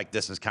feel like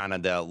this is kind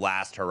of the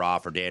last hurrah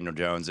for Daniel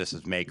Jones. This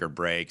is make or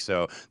break.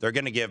 So they're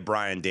going to give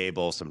Brian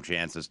Daboll some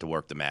chances to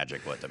work the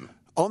magic with him.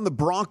 On the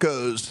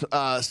Broncos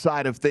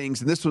side of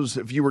things, and this was,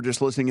 if you were just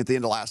listening at the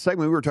end of last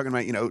segment, we were talking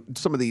about,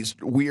 some of these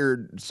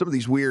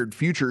weird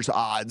futures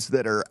odds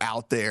that are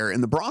out there.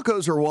 And the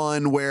Broncos are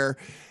one where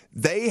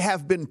they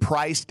have been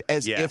priced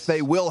as if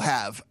they will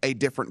have a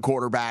different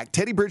quarterback.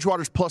 Teddy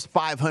Bridgewater's plus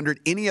 500,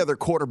 any other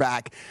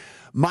quarterback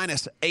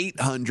minus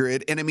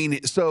 800. And I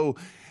mean, so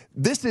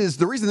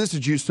the reason this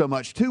is used so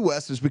much too,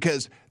 Wes, is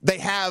because they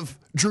have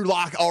Drew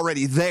Lock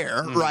already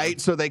there,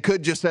 right? So they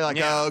could just say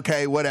oh,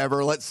 okay,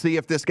 whatever. Let's see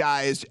if this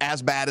guy is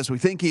as bad as we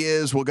think he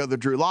is. We'll go the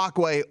Drew Lock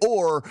way,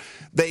 or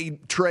they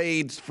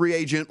trade free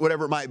agent,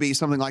 whatever it might be,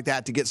 something like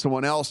that to get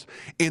someone else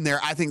in there.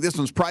 I think this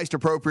one's priced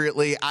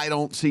appropriately. I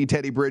don't see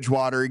Teddy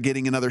Bridgewater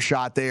getting another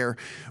shot there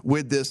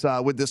with this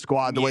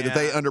squad the way that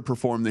they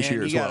underperformed this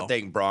year as well. You got to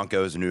think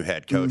Broncos new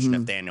head coach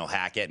Nathaniel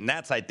Hackett, and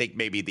that's I think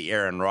maybe the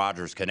Aaron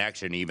Rodgers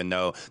connection, even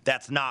though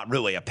that's not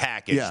really a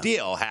package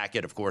deal.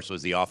 Hackett, of course,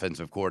 was the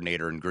offensive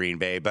coordinator in Green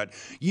Bay, but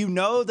you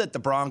know that the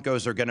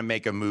Broncos are going to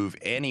make a move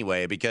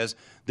anyway because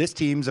this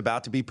team's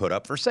about to be put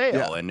up for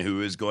sale, and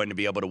who is going to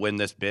be able to win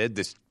this bid?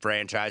 This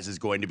franchise is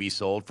going to be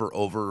sold for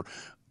over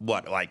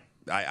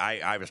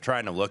I was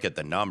trying to look at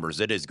the numbers.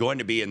 It is going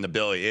to be in the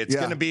billion. It's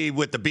going to be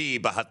with the B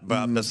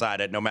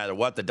beside it, no matter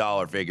what the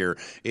dollar figure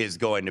is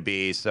going to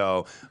be.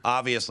 So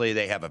obviously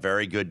they have a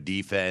very good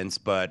defense,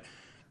 but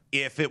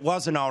if it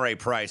wasn't already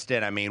priced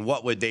in, I mean,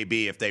 what would they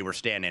be if they were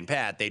standing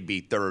pat? They'd be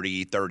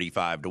 30,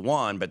 35 to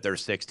 1, but they're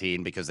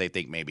 16 because they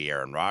think maybe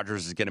Aaron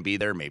Rodgers is going to be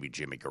there. Maybe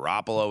Jimmy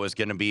Garoppolo is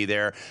going to be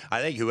there.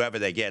 I think whoever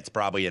they get is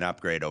probably an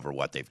upgrade over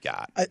what they've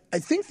got. I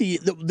think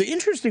the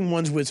interesting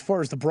ones as far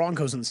as the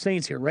Broncos and the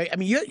Saints here, right? I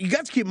mean, you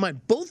got to keep in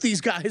mind, both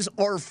these guys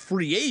are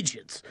free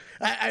agents.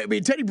 I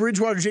mean, Teddy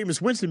Bridgewater, Jameis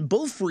Winston,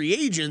 both free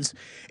agents.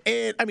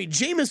 And, I mean,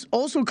 Jameis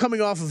also coming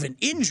off of an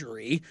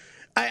injury.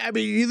 I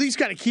mean, you at least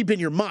got to keep in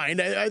your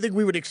mind. I think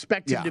we would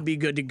expect him to be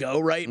good to go,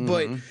 right?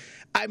 But,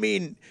 I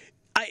mean,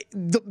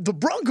 the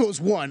Broncos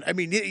won. I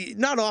mean,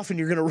 not often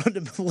you're going to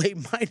run to lay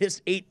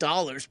minus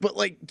 $8, but,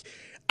 like,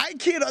 I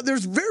can't.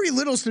 There's very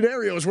little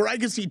scenarios where I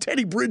can see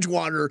Teddy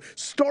Bridgewater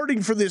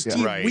starting for this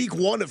team week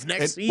 1 of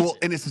next season. Well,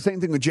 and it's the same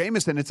thing with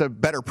Jameis, and it's a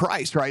better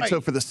price, right? So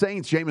for the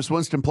Saints, Jameis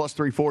Winston plus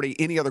 340,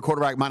 any other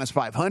quarterback minus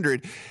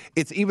 500,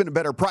 it's even a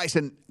better price.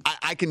 And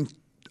I can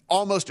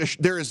almost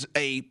there is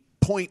a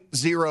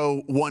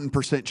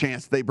 0.01%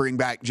 chance they bring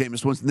back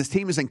Jameis Winston. This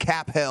team is in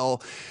cap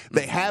hell.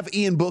 They have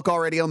Ian Book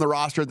already on the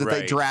roster that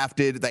they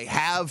drafted. They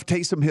have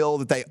Taysom Hill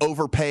that they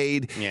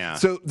overpaid. Yeah.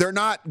 So they're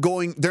not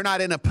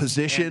in a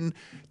position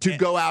to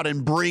go out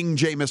and bring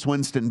Jameis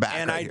Winston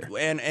back.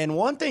 And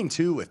one thing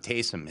too with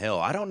Taysom Hill,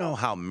 I don't know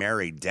how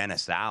married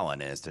Dennis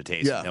Allen is to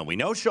Taysom Hill. We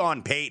know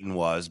Sean Payton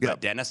was, but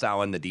Dennis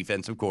Allen, the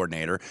defensive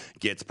coordinator,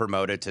 gets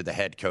promoted to the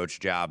head coach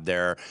job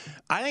there.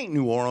 I think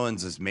New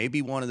Orleans is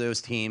maybe one of those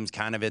teams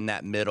kind of in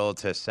that middle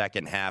to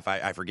second half.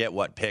 I forget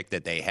what pick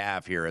that they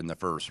have here in the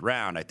first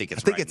round. I think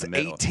it's in the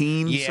middle.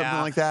 18, something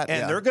like that.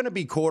 And they're going to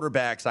be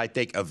quarterbacks, I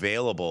think,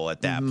 available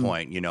at that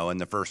point, in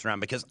the first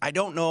round, because I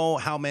don't know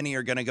how many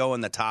are going to go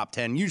in the top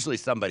 10. Usually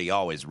somebody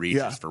always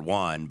reaches for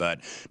one,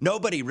 but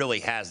nobody really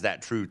has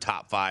that true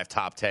top 5,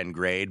 top 10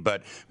 grade.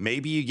 But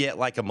maybe you get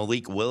like a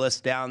Malik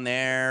Willis down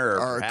there,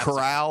 or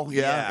Corral,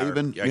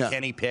 even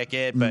Kenny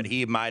Pickett, but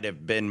he might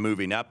have been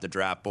moving up the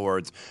draft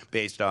boards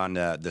based on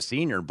the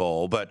Senior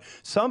Bowl. But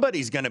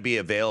somebody's going to be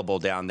available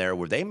down there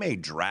where they may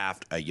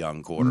draft a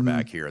young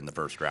quarterback here in the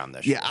first round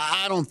this year. Yeah,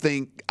 I don't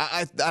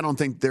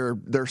think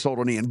they're sold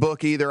on Ian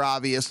Book either,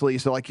 obviously.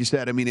 So like you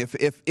said, I mean,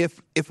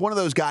 if one of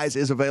those guys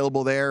is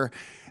available there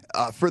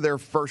for their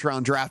first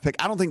round draft pick,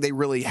 I don't think they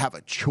really have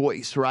a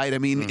choice, right? I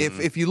mean,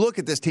 if you look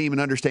at this team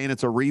and understand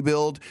it's a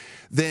rebuild,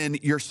 then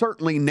you're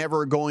certainly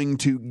never going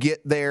to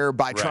get there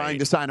by trying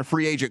to sign a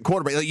free agent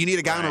quarterback. Like, you need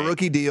a guy on a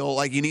rookie deal,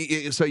 like you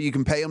need, so you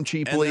can pay him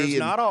cheaply. And there's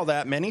not all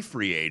that many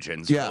free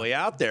agents really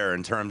out there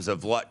in terms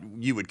of what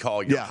you would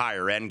call your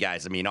higher end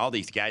guys. I mean, all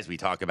these guys we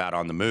talk about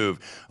on the move.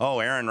 Oh,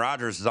 Aaron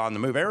Rodgers is on the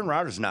move. Aaron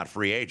Rodgers is not a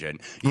free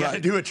agent. You got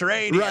to do a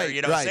trade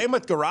here. Same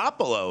with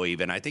Garoppolo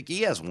even. I think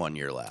he has 1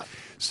 year left.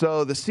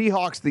 So the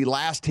Seahawks, the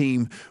last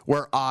team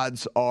where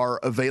odds are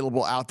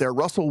available out there.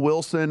 Russell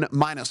Wilson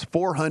minus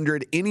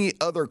 400. Any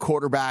other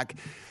quarterback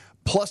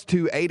plus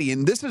 280.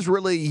 And this is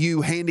really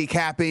you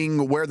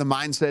handicapping where the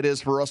mindset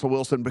is for Russell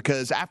Wilson,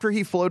 because after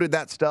he floated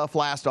that stuff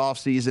last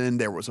offseason,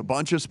 there was a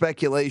bunch of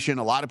speculation.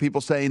 A lot of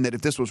people saying that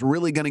if this was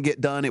really going to get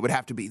done, it would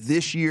have to be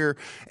this year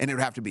and it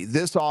would have to be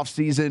this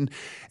offseason.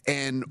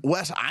 And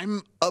Wes,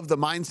 I'm of the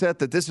mindset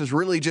that this is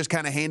really just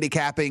kind of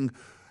handicapping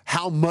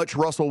how much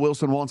Russell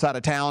Wilson wants out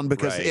of town,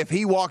 because if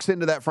he walks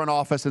into that front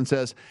office and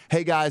says,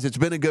 hey guys, it's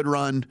been a good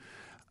run,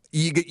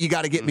 you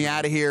got to get me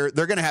out of here,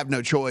 they're going to have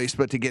no choice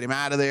but to get him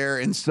out of there.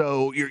 And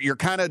so you're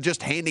kind of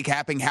just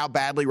handicapping how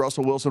badly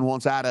Russell Wilson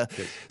wants out of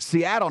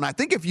Seattle. And I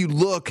think if you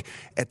look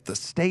at the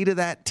state of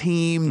that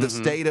team, the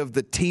state of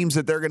the teams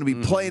that they're going to be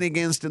playing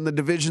against in the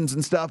divisions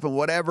and stuff and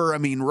whatever, I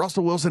mean,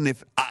 Russell Wilson,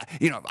 if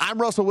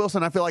I'm Russell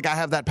Wilson, I feel like I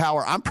have that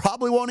power. I'm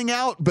probably wanting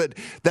out, but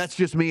that's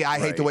just me. I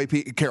hate the way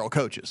Pete Carroll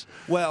coaches.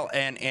 Well,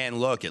 and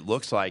look, it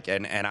looks like,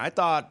 and I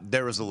thought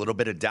there was a little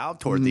bit of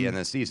doubt toward the end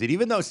of the season,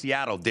 even though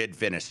Seattle did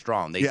finish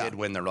strong. They did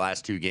win their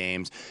last 2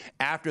 games.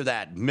 After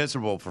that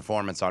miserable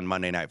performance on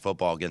Monday Night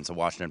Football against the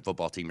Washington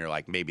football team, you're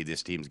like, maybe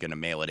this team's going to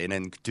mail it in.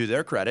 And to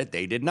their credit,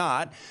 they did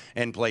not,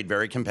 and played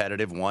very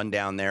competitive, won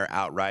down there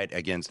outright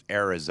against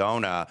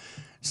Arizona.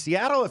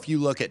 Seattle, if you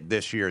look at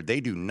this year, they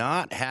do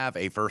not have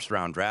a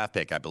first-round draft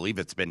pick. I believe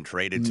it's been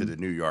traded to the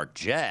New York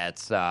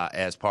Jets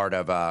as part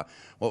of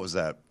what was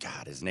that?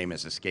 God, his name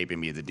is escaping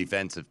me. The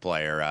defensive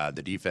player,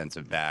 the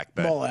defensive back.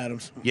 But, Jamal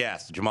Adams.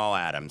 Yes, Jamal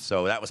Adams.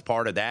 So that was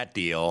part of that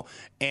deal.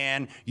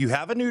 And you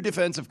have a new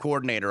defensive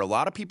coordinator. A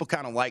lot of people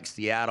kind of like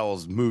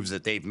Seattle's moves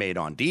that they've made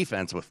on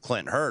defense with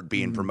Clint Hurtt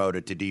being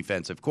promoted to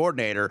defensive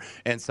coordinator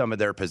and some of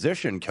their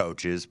position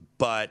coaches.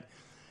 But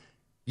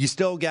you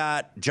still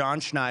got John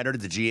Schneider,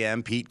 the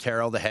GM, Pete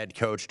Carroll, the head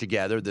coach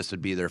together. This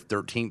would be their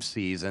 13th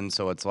season.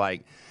 So it's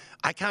like,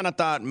 I kind of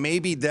thought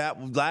maybe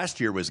that last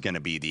year was going to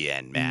be the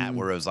end, Matt,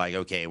 where it was like,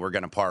 okay, we're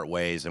going to part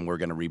ways and we're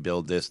going to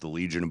rebuild this. The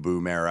Legion of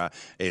Boom era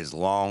is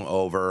long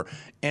over.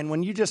 And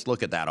when you just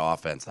look at that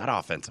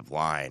offensive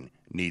line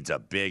needs a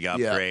big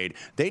upgrade. Yeah.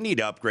 They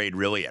need upgrade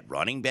really at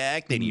running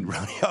back. They need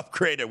really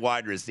upgrade at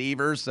wide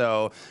receiver.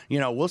 So,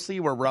 we'll see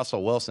where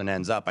Russell Wilson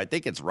ends up. I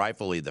think it's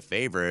rightfully the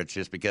favorite. It's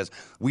just because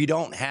we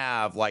don't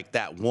have like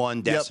that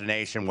one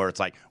destination where it's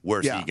like,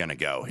 where's he going to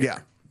go here? Yeah.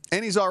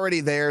 And he's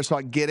already there, so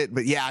I get it.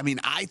 But, yeah, I mean,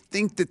 I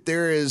think that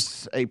there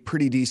is a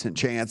pretty decent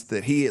chance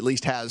that he at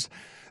least has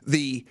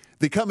the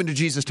coming to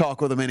Jesus talk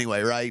with him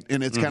anyway, right?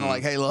 And it's kind of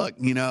like, hey, look,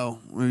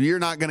 you're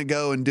not going to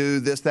go and do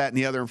this, that, and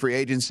the other in free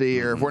agency,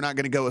 or if we're not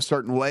going to go a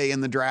certain way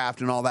in the draft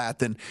and all that,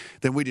 then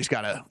we just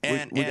got to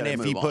And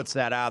if he puts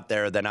that out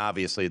there, then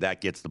obviously that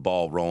gets the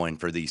ball rolling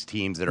for these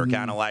teams that are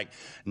kind of like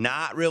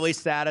not really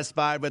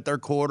satisfied with their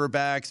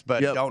quarterbacks, but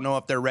don't know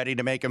if they're ready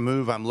to make a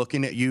move. I'm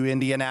looking at you,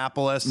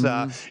 Indianapolis,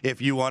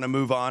 if you want to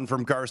move on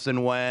from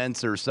Carson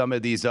Wentz or some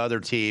of these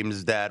other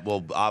teams that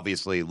will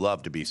obviously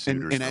love to be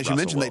suitors. And as you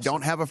mentioned, they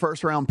don't have a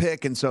first-round pick.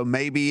 And so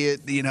maybe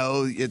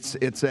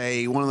it's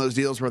a one of those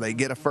deals where they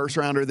get a first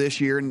rounder this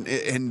year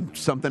and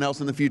something else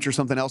in the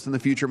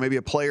future, maybe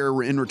a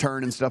player in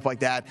return and stuff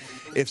like that.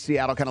 If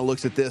Seattle kind of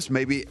looks at this,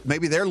 maybe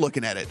they're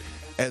looking at it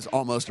as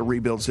almost a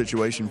rebuild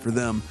situation for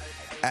them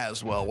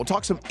as well. We'll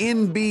talk some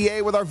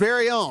NBA with our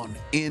very own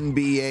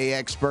NBA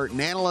expert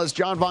and analyst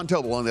John Von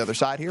Tobel on the other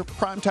side here.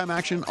 Primetime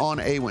action on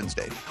a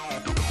Wednesday.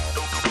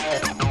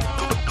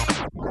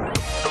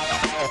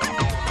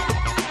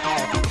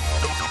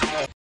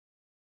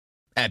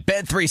 At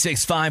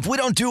Bet365, we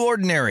don't do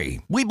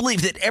ordinary. We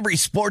believe that every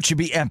sport should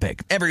be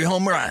epic. Every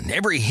home run,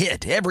 every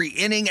hit, every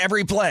inning,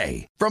 every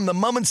play. From the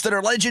moments that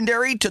are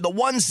legendary to the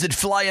ones that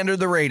fly under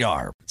the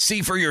radar.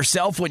 See for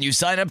yourself when you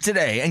sign up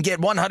today and get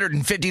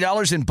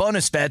 $150 in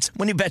bonus bets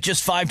when you bet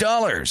just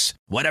 $5.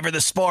 Whatever the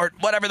sport,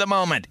 whatever the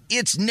moment,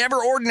 it's never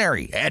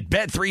ordinary at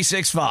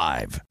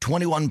Bet365.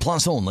 21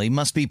 plus only.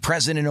 Must be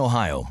present in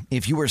Ohio.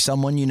 If you or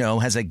someone you know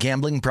has a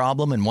gambling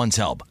problem and wants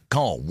help,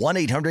 call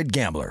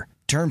 1-800-GAMBLER.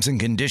 Terms and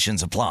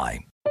conditions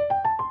apply.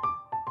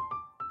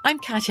 I'm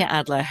Katya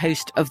Adler,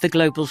 host of The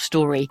Global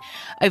Story.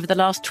 Over the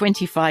last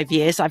 25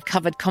 years, I've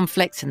covered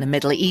conflicts in the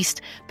Middle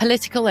East,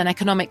 political and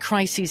economic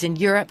crises in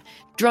Europe,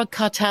 drug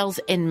cartels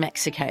in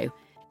Mexico.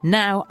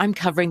 Now I'm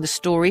covering the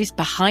stories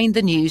behind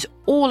the news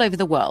all over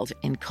the world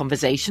in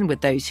conversation with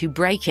those who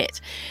break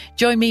it.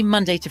 Join me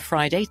Monday to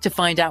Friday to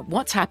find out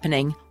what's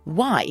happening,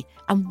 why,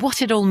 and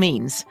what it all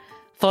means.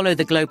 Follow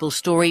The Global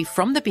Story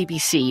from the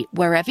BBC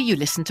wherever you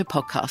listen to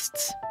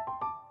podcasts.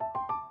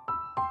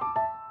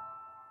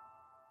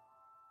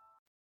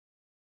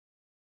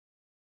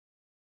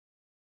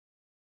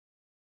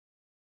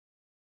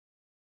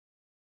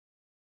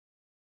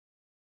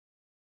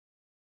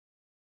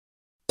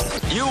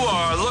 You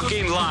are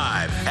looking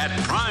live at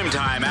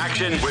Primetime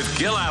Action with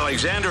Gil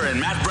Alexander and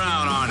Matt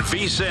Brown on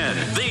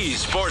VSiN, the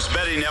Sports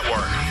Betting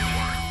Network.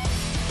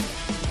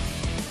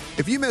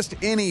 If you missed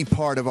any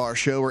part of our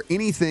show or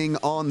anything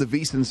on the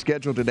VSiN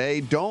schedule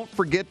today, don't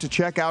forget to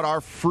check out our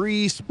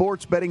free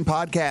sports betting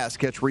podcast.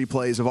 Catch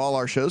replays of all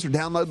our shows or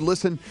download and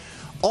listen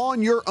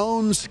on your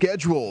own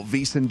schedule.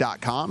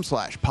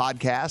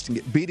 VSiN.com/podcast and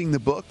get Beating the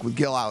Book with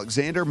Gil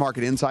Alexander,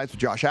 Market Insights with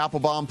Josh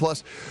Applebaum.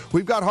 Plus,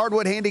 we've got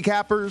Hardwood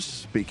Handicappers.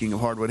 Speaking of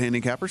Hardwood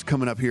Handicappers,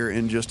 coming up here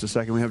in just a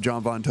second, we have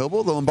John Von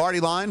Tobel, the Lombardi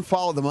Line,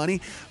 Follow the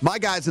Money, My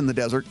Guys in the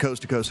Desert,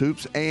 Coast to Coast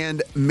Hoops,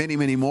 and many,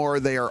 many more.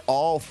 They are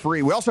all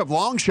free. We also have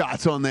long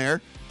shots on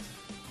there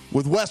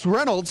with Wes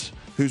Reynolds,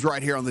 who's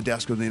right here on the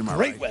desk with me.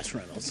 Great Wes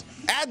Reynolds.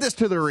 Add this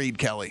to the read,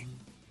 Kelly.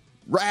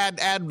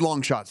 Add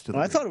long shots to them.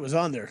 I thought it was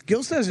on there.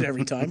 Gil says it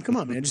every time. Come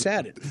on, man. Just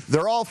add it.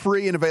 They're all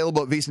free and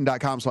available at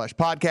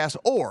VSiN.com/podcast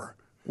or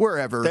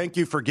wherever. Thank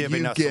you for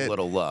giving us a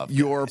little love.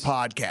 Your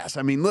podcast.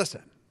 I mean,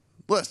 listen.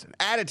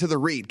 Add it to the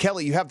read.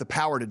 Kelly, you have the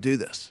power to do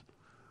this.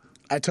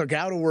 I took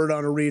out a word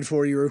on a read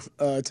for you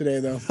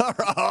today, though.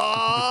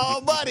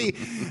 Oh, buddy.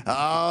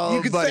 Oh,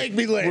 you can thank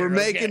me later. We're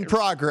making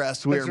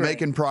progress. We're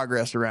making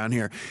progress around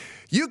here.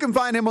 You can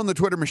find him on the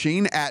Twitter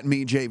machine at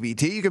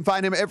MeJVT. You can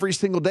find him every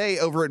single day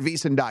over at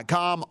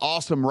VSiN.com.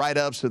 Awesome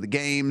write-ups of the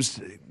games.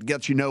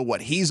 Gets you know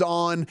what he's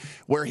on,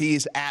 where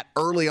he's at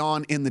early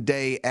on in the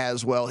day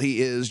as well.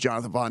 He is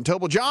Jonathan Von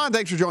Tobel. John,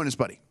 thanks for joining us,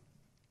 buddy.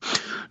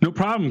 No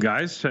problem,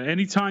 guys.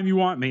 Anytime you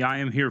want me, I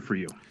am here for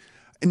you.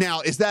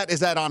 Now, is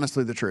that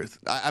honestly the truth?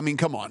 I mean,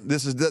 come on,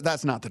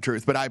 that's not the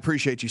truth. But I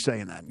appreciate you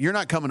saying that. You're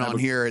not coming on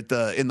here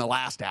in the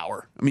last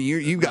hour. I mean,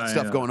 you've got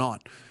stuff going on.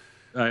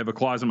 I have a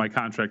clause in my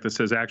contract that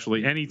says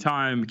actually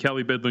anytime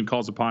Kelly Bidlin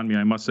calls upon me,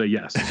 I must say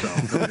yes.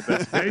 So if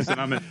that's the case, then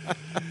I'm in.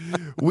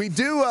 We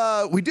do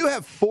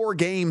have 4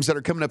 games that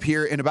are coming up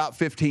here in about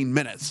 15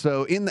 minutes.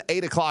 So in the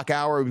 8 o'clock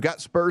hour, we've got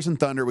Spurs and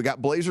Thunder, we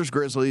got Blazers,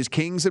 Grizzlies,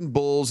 Kings and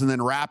Bulls, and then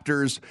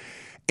Raptors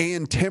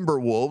and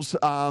Timberwolves.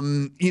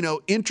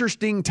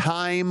 Interesting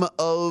time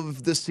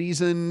of the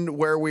season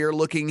where we are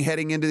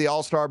heading into the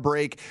All-Star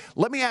break.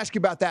 Let me ask you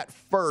about that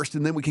first,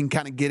 and then we can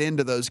kind of get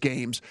into those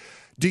games.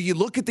 Do you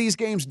look at these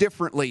games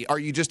differently? Are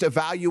you just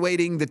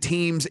evaluating the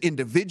teams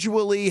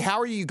individually? How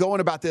are you going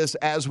about this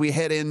as we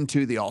head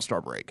into the All-Star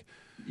break?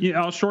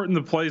 Yeah, I'll shorten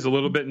the plays a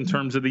little bit in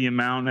terms of the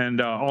amount,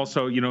 and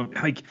also, you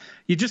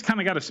just kind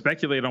of got to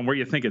speculate on where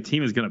you think a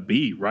team is going to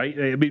be, right?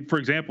 I mean, for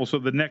example, so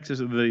the Nets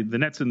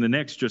and the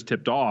Knicks just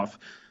tipped off.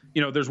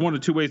 There's one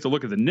of two ways to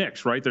look at the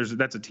Knicks, right?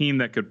 That's a team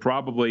that could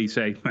probably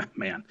say,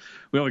 man,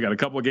 we only got a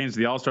couple of games to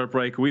the All-Star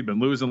break. We've been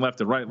losing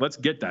left and right. Let's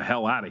get the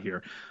hell out of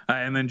here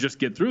and then just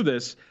get through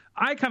this.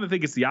 I kind of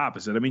think it's the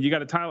opposite. I mean, you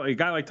got a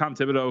guy like Tom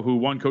Thibodeau, who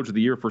won Coach of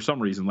the Year for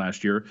some reason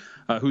last year,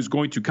 who's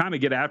going to kind of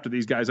get after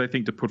these guys, I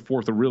think, to put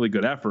forth a really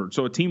good effort.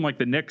 So a team like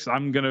the Knicks,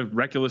 I'm going to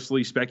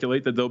recklessly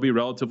speculate that they'll be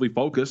relatively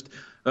focused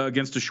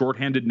against a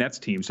shorthanded Nets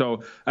team.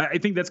 So I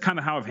think that's kind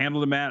of how I've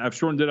handled it, Matt. I've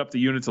shortened it up the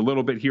units a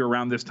little bit here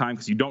around this time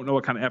because you don't know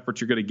what kind of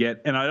effort you're going to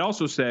get. And I'd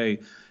also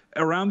say,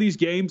 around these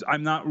games,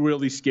 I'm not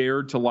really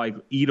scared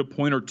to eat a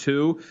point or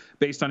two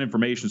based on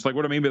information. So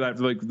what I mean by that,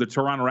 the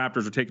Toronto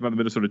Raptors are taking on the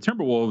Minnesota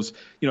Timberwolves.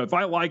 If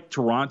I like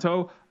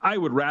Toronto, I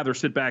would rather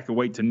sit back and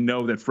wait to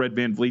know that Fred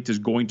VanVleet is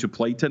going to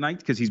play tonight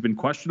because he's been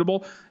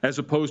questionable, as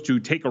opposed to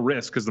take a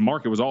risk because the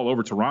market was all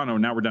over Toronto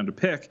and now we're down to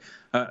pick.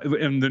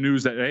 And the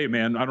news that, hey,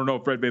 man, I don't know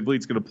if Fred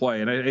VanVleet's going to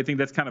play. And I think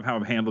that's kind of how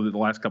I've handled it the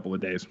last couple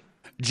of days.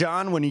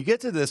 John, when you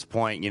get to this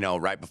point,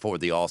 right before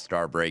the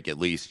All-Star break, at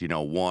least,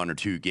 1 or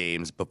 2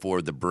 games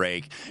before the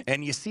break,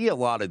 and you see a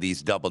lot of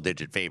these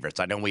double-digit favorites.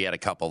 I know we had a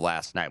couple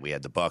last night. We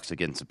had the Bucks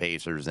against the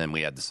Pacers, and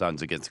we had the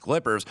Suns against the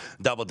Clippers.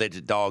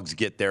 Double-digit dogs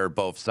get there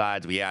both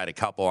sides. We had a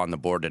couple on the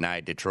board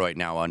tonight. Detroit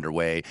now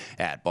underway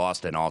at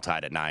Boston, all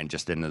tied at 9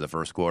 just into the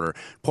first quarter.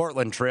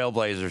 Portland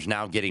Trailblazers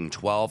now getting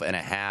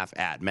 12.5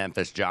 at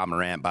Memphis. Ja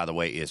Morant, by the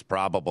way, is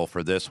probable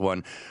for this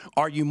one.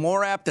 Are you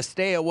more apt to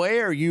stay away,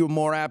 or are you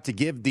more apt to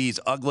give these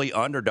ugly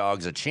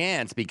underdogs a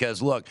chance?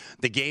 Because, look,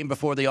 the game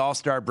before the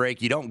All-Star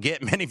break, you don't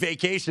get many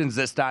vacations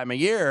this time of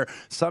year.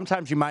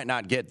 Sometimes you might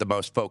not get the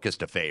most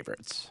focused of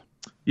favorites.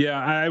 Yeah,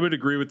 I would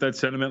agree with that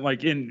sentiment.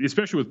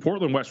 Especially with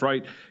Portland West,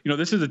 right?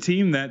 This is a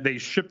team that they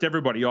shipped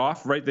everybody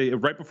off, right?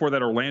 Right before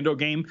that Orlando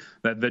game,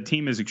 that the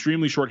team is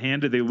extremely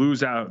shorthanded. They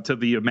lose out to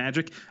the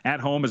Magic at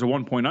home as a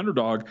 1-point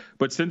underdog.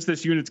 But since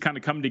this unit's kind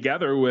of come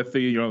together with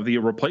the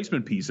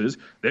replacement pieces,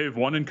 they've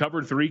won and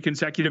covered 3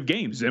 consecutive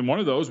games, and one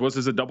of those was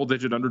as a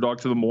double-digit underdog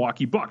to the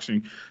Milwaukee Bucks.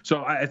 And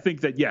so I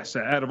think that yes,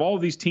 out of all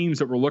of these teams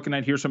that we're looking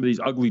at here, some of these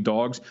ugly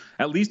dogs,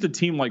 at least a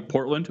team like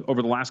Portland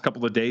over the last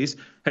couple of days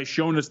has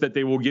shown us that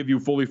they will give you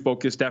fully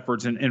focused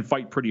efforts and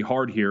fight pretty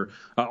hard here,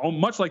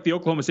 much like the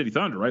Oklahoma City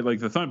Thunder, right?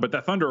 But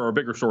that Thunder are a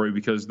bigger story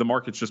because the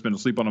market's just been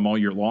asleep on them all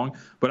year long.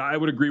 But I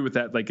would agree with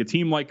that. A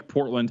team like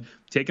Portland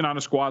taking on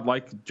a squad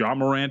like Ja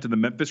Morant and the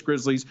Memphis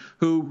Grizzlies,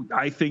 who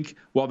I think,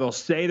 while they'll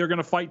say they're going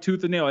to fight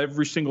tooth and nail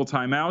every single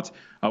time out,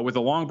 with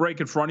a long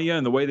break in front of you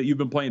and the way that you've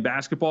been playing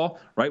basketball,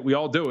 right? We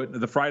all do it.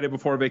 The Friday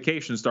before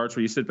vacation starts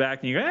where you sit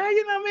back and you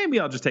go, maybe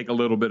I'll just take a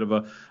little bit of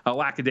a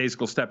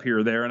lackadaisical step here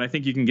or there. And I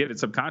think you can get it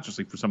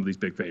subconsciously for some of these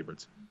big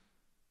favorites.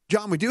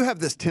 John, we do have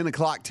this 10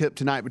 o'clock tip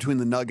tonight between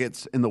the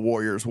Nuggets and the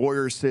Warriors.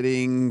 Warriors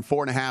sitting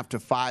 4.5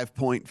 to 5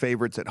 point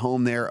favorites at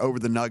home there over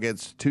the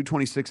Nuggets.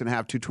 226.5,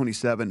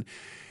 227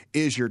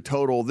 is your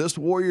total. This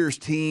Warriors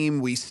team,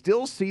 we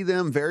still see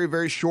them very,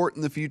 very short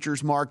in the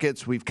futures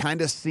markets. We've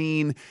kind of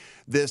seen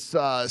this,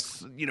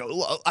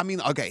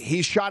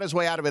 he shot his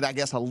way out of it, I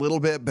guess, a little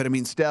bit. But,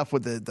 Steph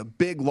with the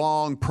big,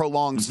 long,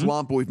 prolonged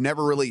slump, we hadn't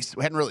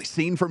really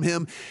seen from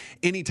him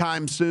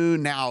anytime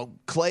soon. Now,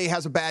 Klay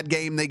has a bad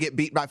game. They get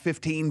beat by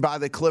 15 by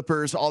the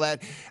Clippers, all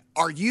that.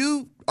 Are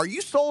you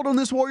sold on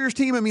this Warriors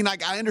team?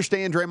 I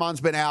understand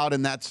Draymond's been out,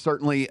 and that's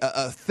certainly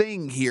a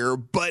thing here.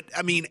 But,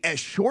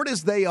 as short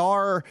as they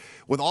are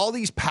with all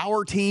these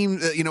power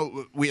teams,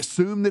 we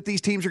assume that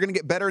these teams are going to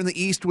get better in the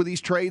East with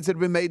these trades that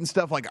have been made and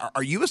stuff.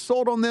 Are you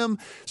sold on them,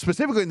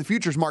 specifically in the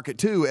futures market,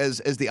 too, as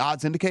the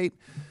odds indicate?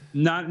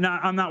 I'm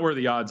not where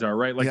the odds are,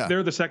 right?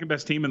 They're the second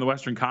best team in the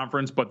Western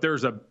Conference, but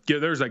there's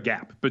a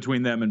gap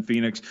between them and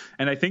Phoenix.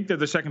 And I think they're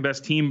the second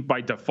best team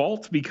by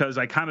default because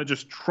I kind of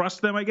just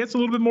trust them, I guess, a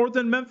little bit more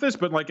than Memphis.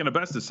 But in a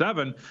best of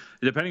 7,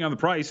 depending on the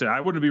price, I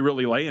wouldn't be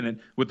really laying it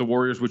with the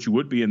Warriors, which you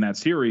would be in that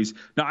series.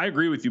 Now, I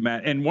agree with you,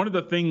 Matt. And one of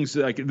the things,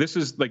 this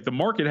is the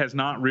market has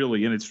not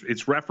really, and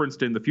it's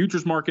referenced in the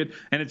futures market,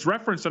 and it's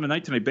referenced on a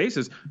night-to-night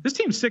basis. This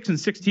team's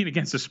 6-16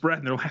 against the spread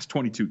in their last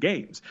 22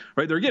 games,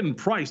 right? They're getting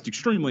priced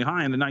extremely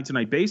high in the night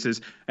night-to-night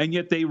basis, and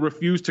yet they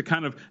refuse to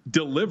kind of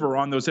deliver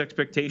on those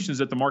expectations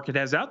that the market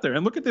has out there.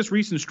 And look at this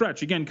recent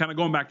stretch. Again, kind of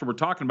going back to what we're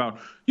talking about,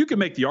 you can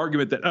make the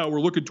argument that,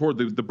 we're looking toward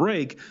the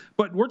break,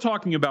 but we're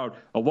talking about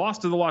a loss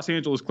to the Los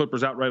Angeles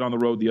Clippers outright on the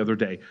road the other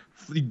day,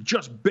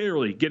 just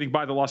barely getting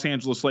by the Los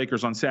Angeles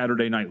Lakers on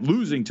Saturday night,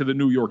 losing to the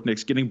New York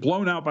Knicks, getting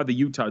blown out by the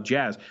Utah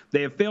Jazz.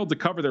 They have failed to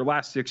cover their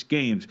last 6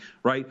 games,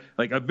 right?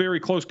 Like a very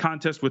close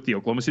contest with the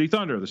Oklahoma City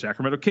Thunder, the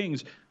Sacramento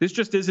Kings. This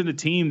just isn't a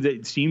team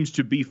that seems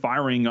to be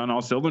firing on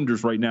all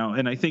cylinders right now.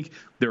 And I think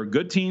they're a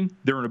good team.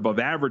 They're an above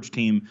average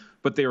team,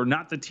 but they are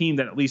not the team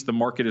that at least the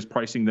market is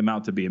pricing them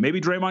out to be. And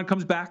maybe Draymond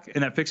comes back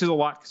and that fixes a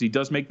lot because he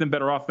does make them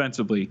better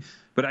offensively.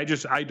 But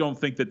I don't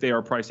think that they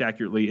are priced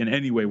accurately in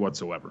any way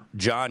whatsoever.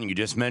 John, you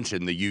just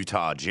mentioned the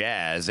Utah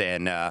Jazz,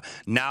 and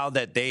now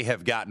that they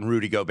have gotten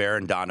Rudy Gobert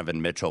and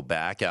Donovan Mitchell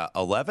back,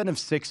 11 of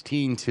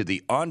 16 to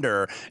the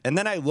under. And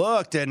then I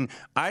looked, and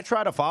I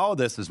try to follow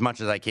this as much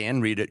as I can.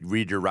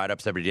 Read your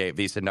write-ups every day at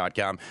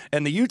VSiN.com.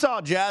 And the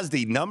Utah Jazz,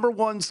 the number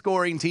 1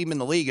 scoring team in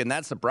the league, and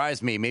that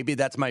surprised me. Maybe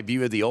that's my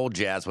view of the old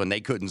Jazz when they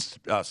couldn't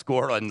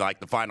score in like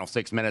the final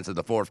 6 minutes of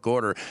the fourth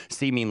quarter,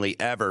 seemingly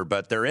ever.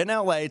 But they're in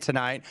L.A.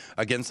 tonight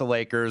against the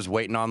Lakers,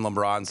 waiting on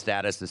LeBron's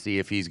status to see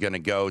if he's going to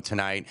go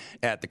tonight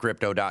at the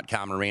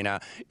Crypto.com arena.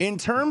 In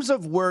terms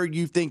of where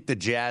you think the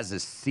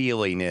Jazz's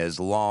ceiling is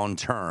long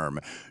term,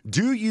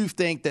 do you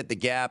think that the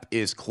gap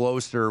is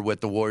closer with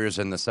the Warriors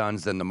and the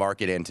Suns than the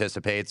market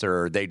anticipates,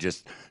 or are they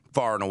just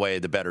far and away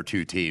the better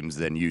 2 teams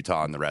than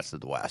Utah and the rest of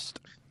the West?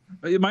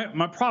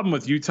 My problem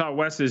with Utah,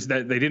 West, is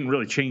that they didn't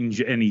really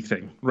change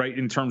anything, right,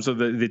 in terms of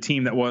the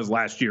team that was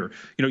last year.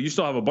 You know, you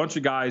still have a bunch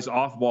of guys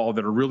off ball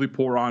that are really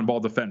poor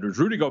on-ball defenders.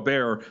 Rudy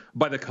Gobert,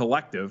 by the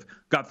collective,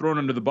 got thrown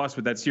under the bus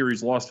with that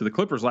series loss to the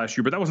Clippers last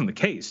year, but that wasn't the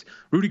case.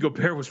 Rudy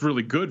Gobert was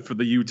really good for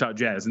the Utah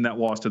Jazz in that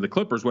loss to the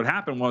Clippers. What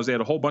happened was they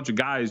had a whole bunch of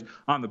guys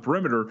on the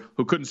perimeter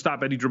who couldn't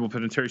stop any dribble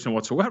penetration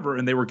whatsoever,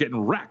 and they were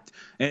getting wrecked.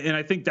 And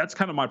I think that's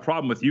kind of my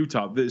problem with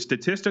Utah.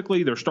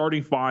 Statistically, their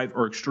starting 5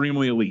 are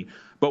extremely elite.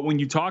 But when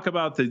you talk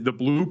about the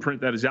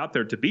blueprint that is out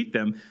there to beat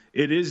them,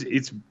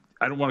 it's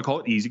I don't want to call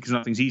it easy because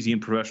nothing's easy in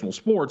professional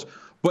sports,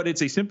 but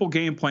it's a simple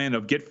game plan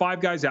of get 5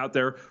 guys out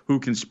there who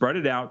can spread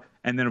it out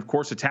and then, of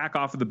course, attack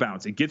off of the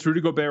bounce. It gets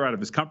Rudy Gobert out of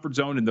his comfort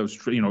zone in those,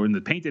 in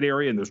the painted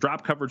area and those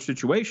drop coverage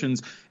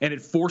situations, and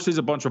it forces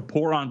a bunch of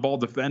poor on-ball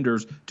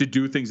defenders to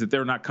do things that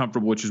they're not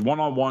comfortable, which is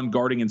one-on-one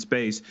guarding in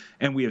space.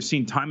 And we have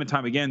seen time and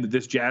time again that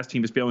this Jazz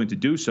team is failing to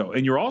do so.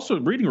 And you're also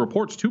reading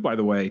reports, too, by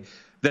the way,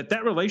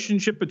 that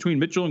relationship between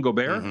Mitchell and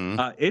Gobert,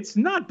 it's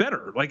not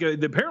better. Like,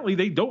 apparently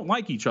they don't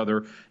like each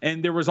other.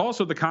 And there was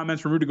also the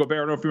comments from Rudy Gobert, I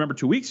don't know if you remember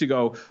 2 weeks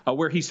ago,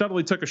 where he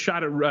subtly took a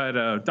shot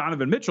at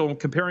Donovan Mitchell,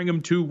 comparing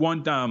him to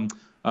one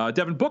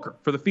Devin Booker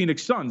for the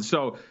Phoenix Suns.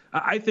 So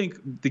I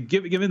think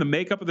given the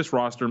makeup of this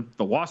roster,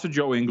 the loss of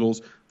Joe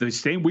Ingles, the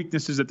same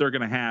weaknesses that they're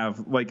going to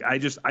have, like I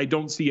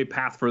don't see a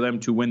path for them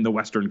to win the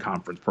Western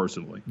Conference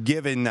personally.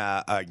 Given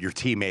your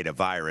teammate a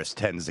virus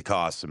tends to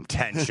cause some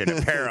tension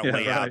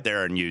apparently out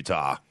there in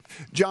Utah.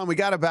 John, we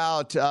got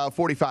about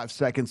 45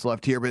 seconds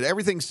left here, but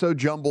everything's so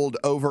jumbled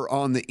over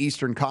on the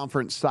Eastern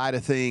Conference side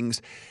of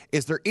things.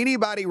 Is there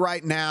anybody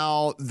right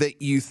now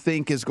that you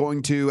think is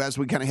going to, as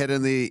we kind of head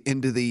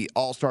into the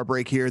All-Star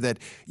break here, that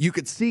you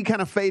could see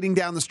kind of fading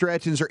down the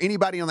stretch? Is there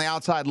anybody on the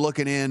outside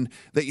looking in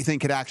that you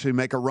think could actually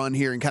make a run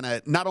here and kind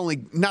of not only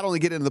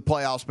get into the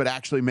playoffs, but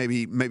actually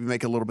maybe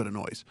make a little bit of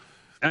noise?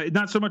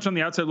 Not so much on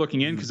the outside looking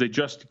in because they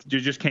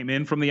just came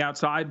in from the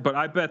outside, but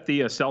I bet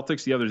the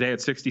Celtics the other day at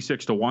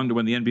 66-1 to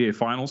win the NBA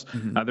Finals.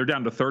 They're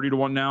down to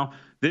 30-1 now.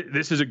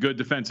 This is a good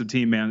defensive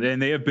team, man,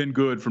 and they have been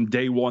good from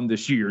day one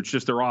this year. It's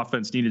just their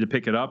offense needed to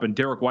pick it up, and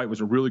Derek White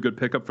was a really good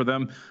pickup for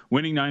them,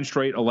 winning 9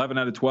 straight, 11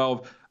 out of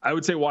 12. I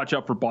would say watch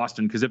out for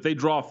Boston because if they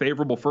draw a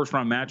favorable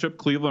first-round matchup,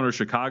 Cleveland or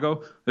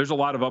Chicago, there's a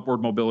lot of upward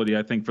mobility,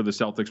 I think, for the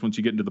Celtics once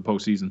you get into the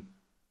postseason.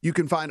 You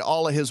can find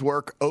all of his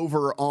work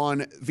over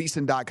on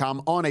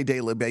VSiN.com on a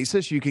daily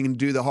basis. You can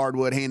do the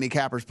Hardwood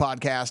Handicappers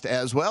podcast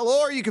as well,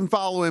 or you can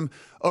follow him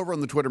over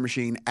on the Twitter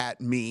machine at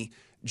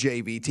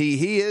MeJVT.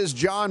 He is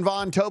John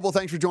Von Tobel.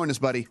 Thanks for joining us,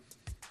 buddy.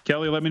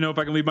 Kelly, let me know if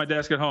I can leave my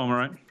desk at home, all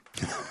right?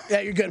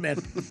 Yeah, you're good,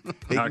 man.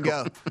 He can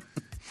go.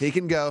 He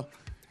can go.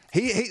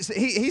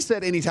 He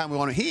said anytime we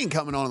want him. He ain't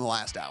coming on in the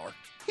last hour.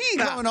 He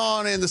ain't coming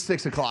on in the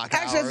 6 o'clock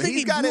hour. Actually, I think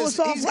he's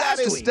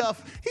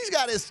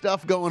got his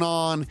stuff going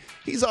on.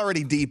 He's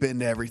already deep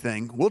into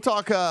everything. We'll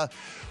talk the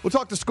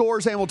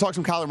scores and we'll talk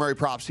some Kyler Murray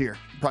props here.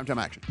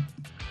 Primetime action.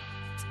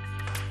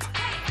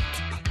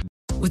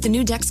 With the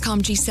new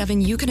Dexcom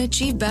G7, you can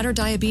achieve better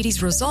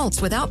diabetes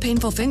results without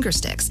painful finger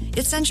sticks.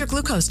 It sends your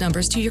glucose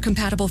numbers to your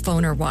compatible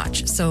phone or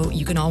watch, so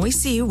you can always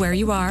see where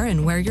you are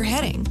and where you're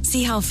heading.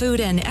 See how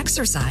food and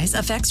exercise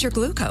affects your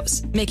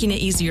glucose, making it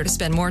easier to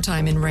spend more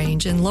time in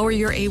range and lower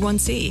your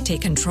A1C.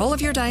 Take control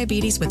of your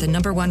diabetes with the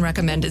 #1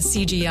 recommended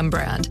CGM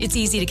brand. It's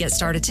easy to get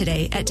started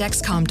today at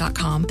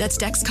Dexcom.com. That's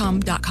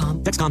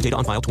Dexcom.com. Dexcom data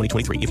on file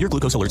 2023. If your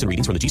glucose alerts and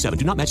readings from the G7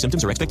 do not match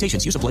symptoms or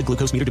expectations, use a blood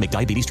glucose meter to make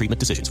diabetes treatment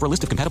decisions. For a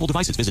list of compatible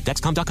devices, visit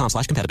Dexcom.com/compatibility.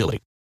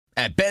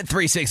 At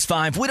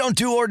Bet365, we don't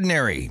do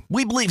ordinary.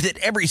 We believe that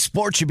every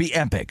sport should be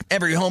epic.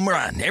 Every home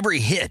run, every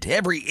hit,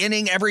 every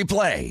inning, every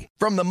play.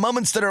 From the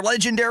moments that are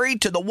legendary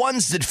to the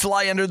ones that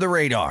fly under the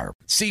radar.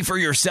 See for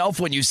yourself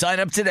when you sign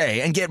up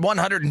today and get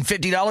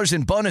 $150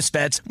 in bonus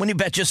bets when you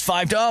bet just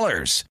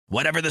 $5.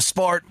 Whatever the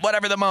sport,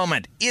 whatever the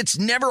moment, it's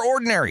never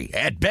ordinary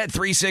at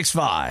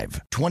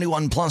Bet365.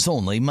 21 plus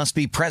only. Must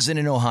be present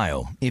in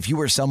Ohio. If you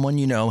or someone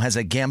you know has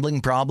a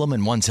gambling problem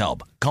and wants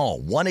help,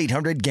 call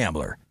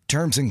 1-800-GAMBLER.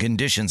 Terms and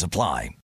conditions apply.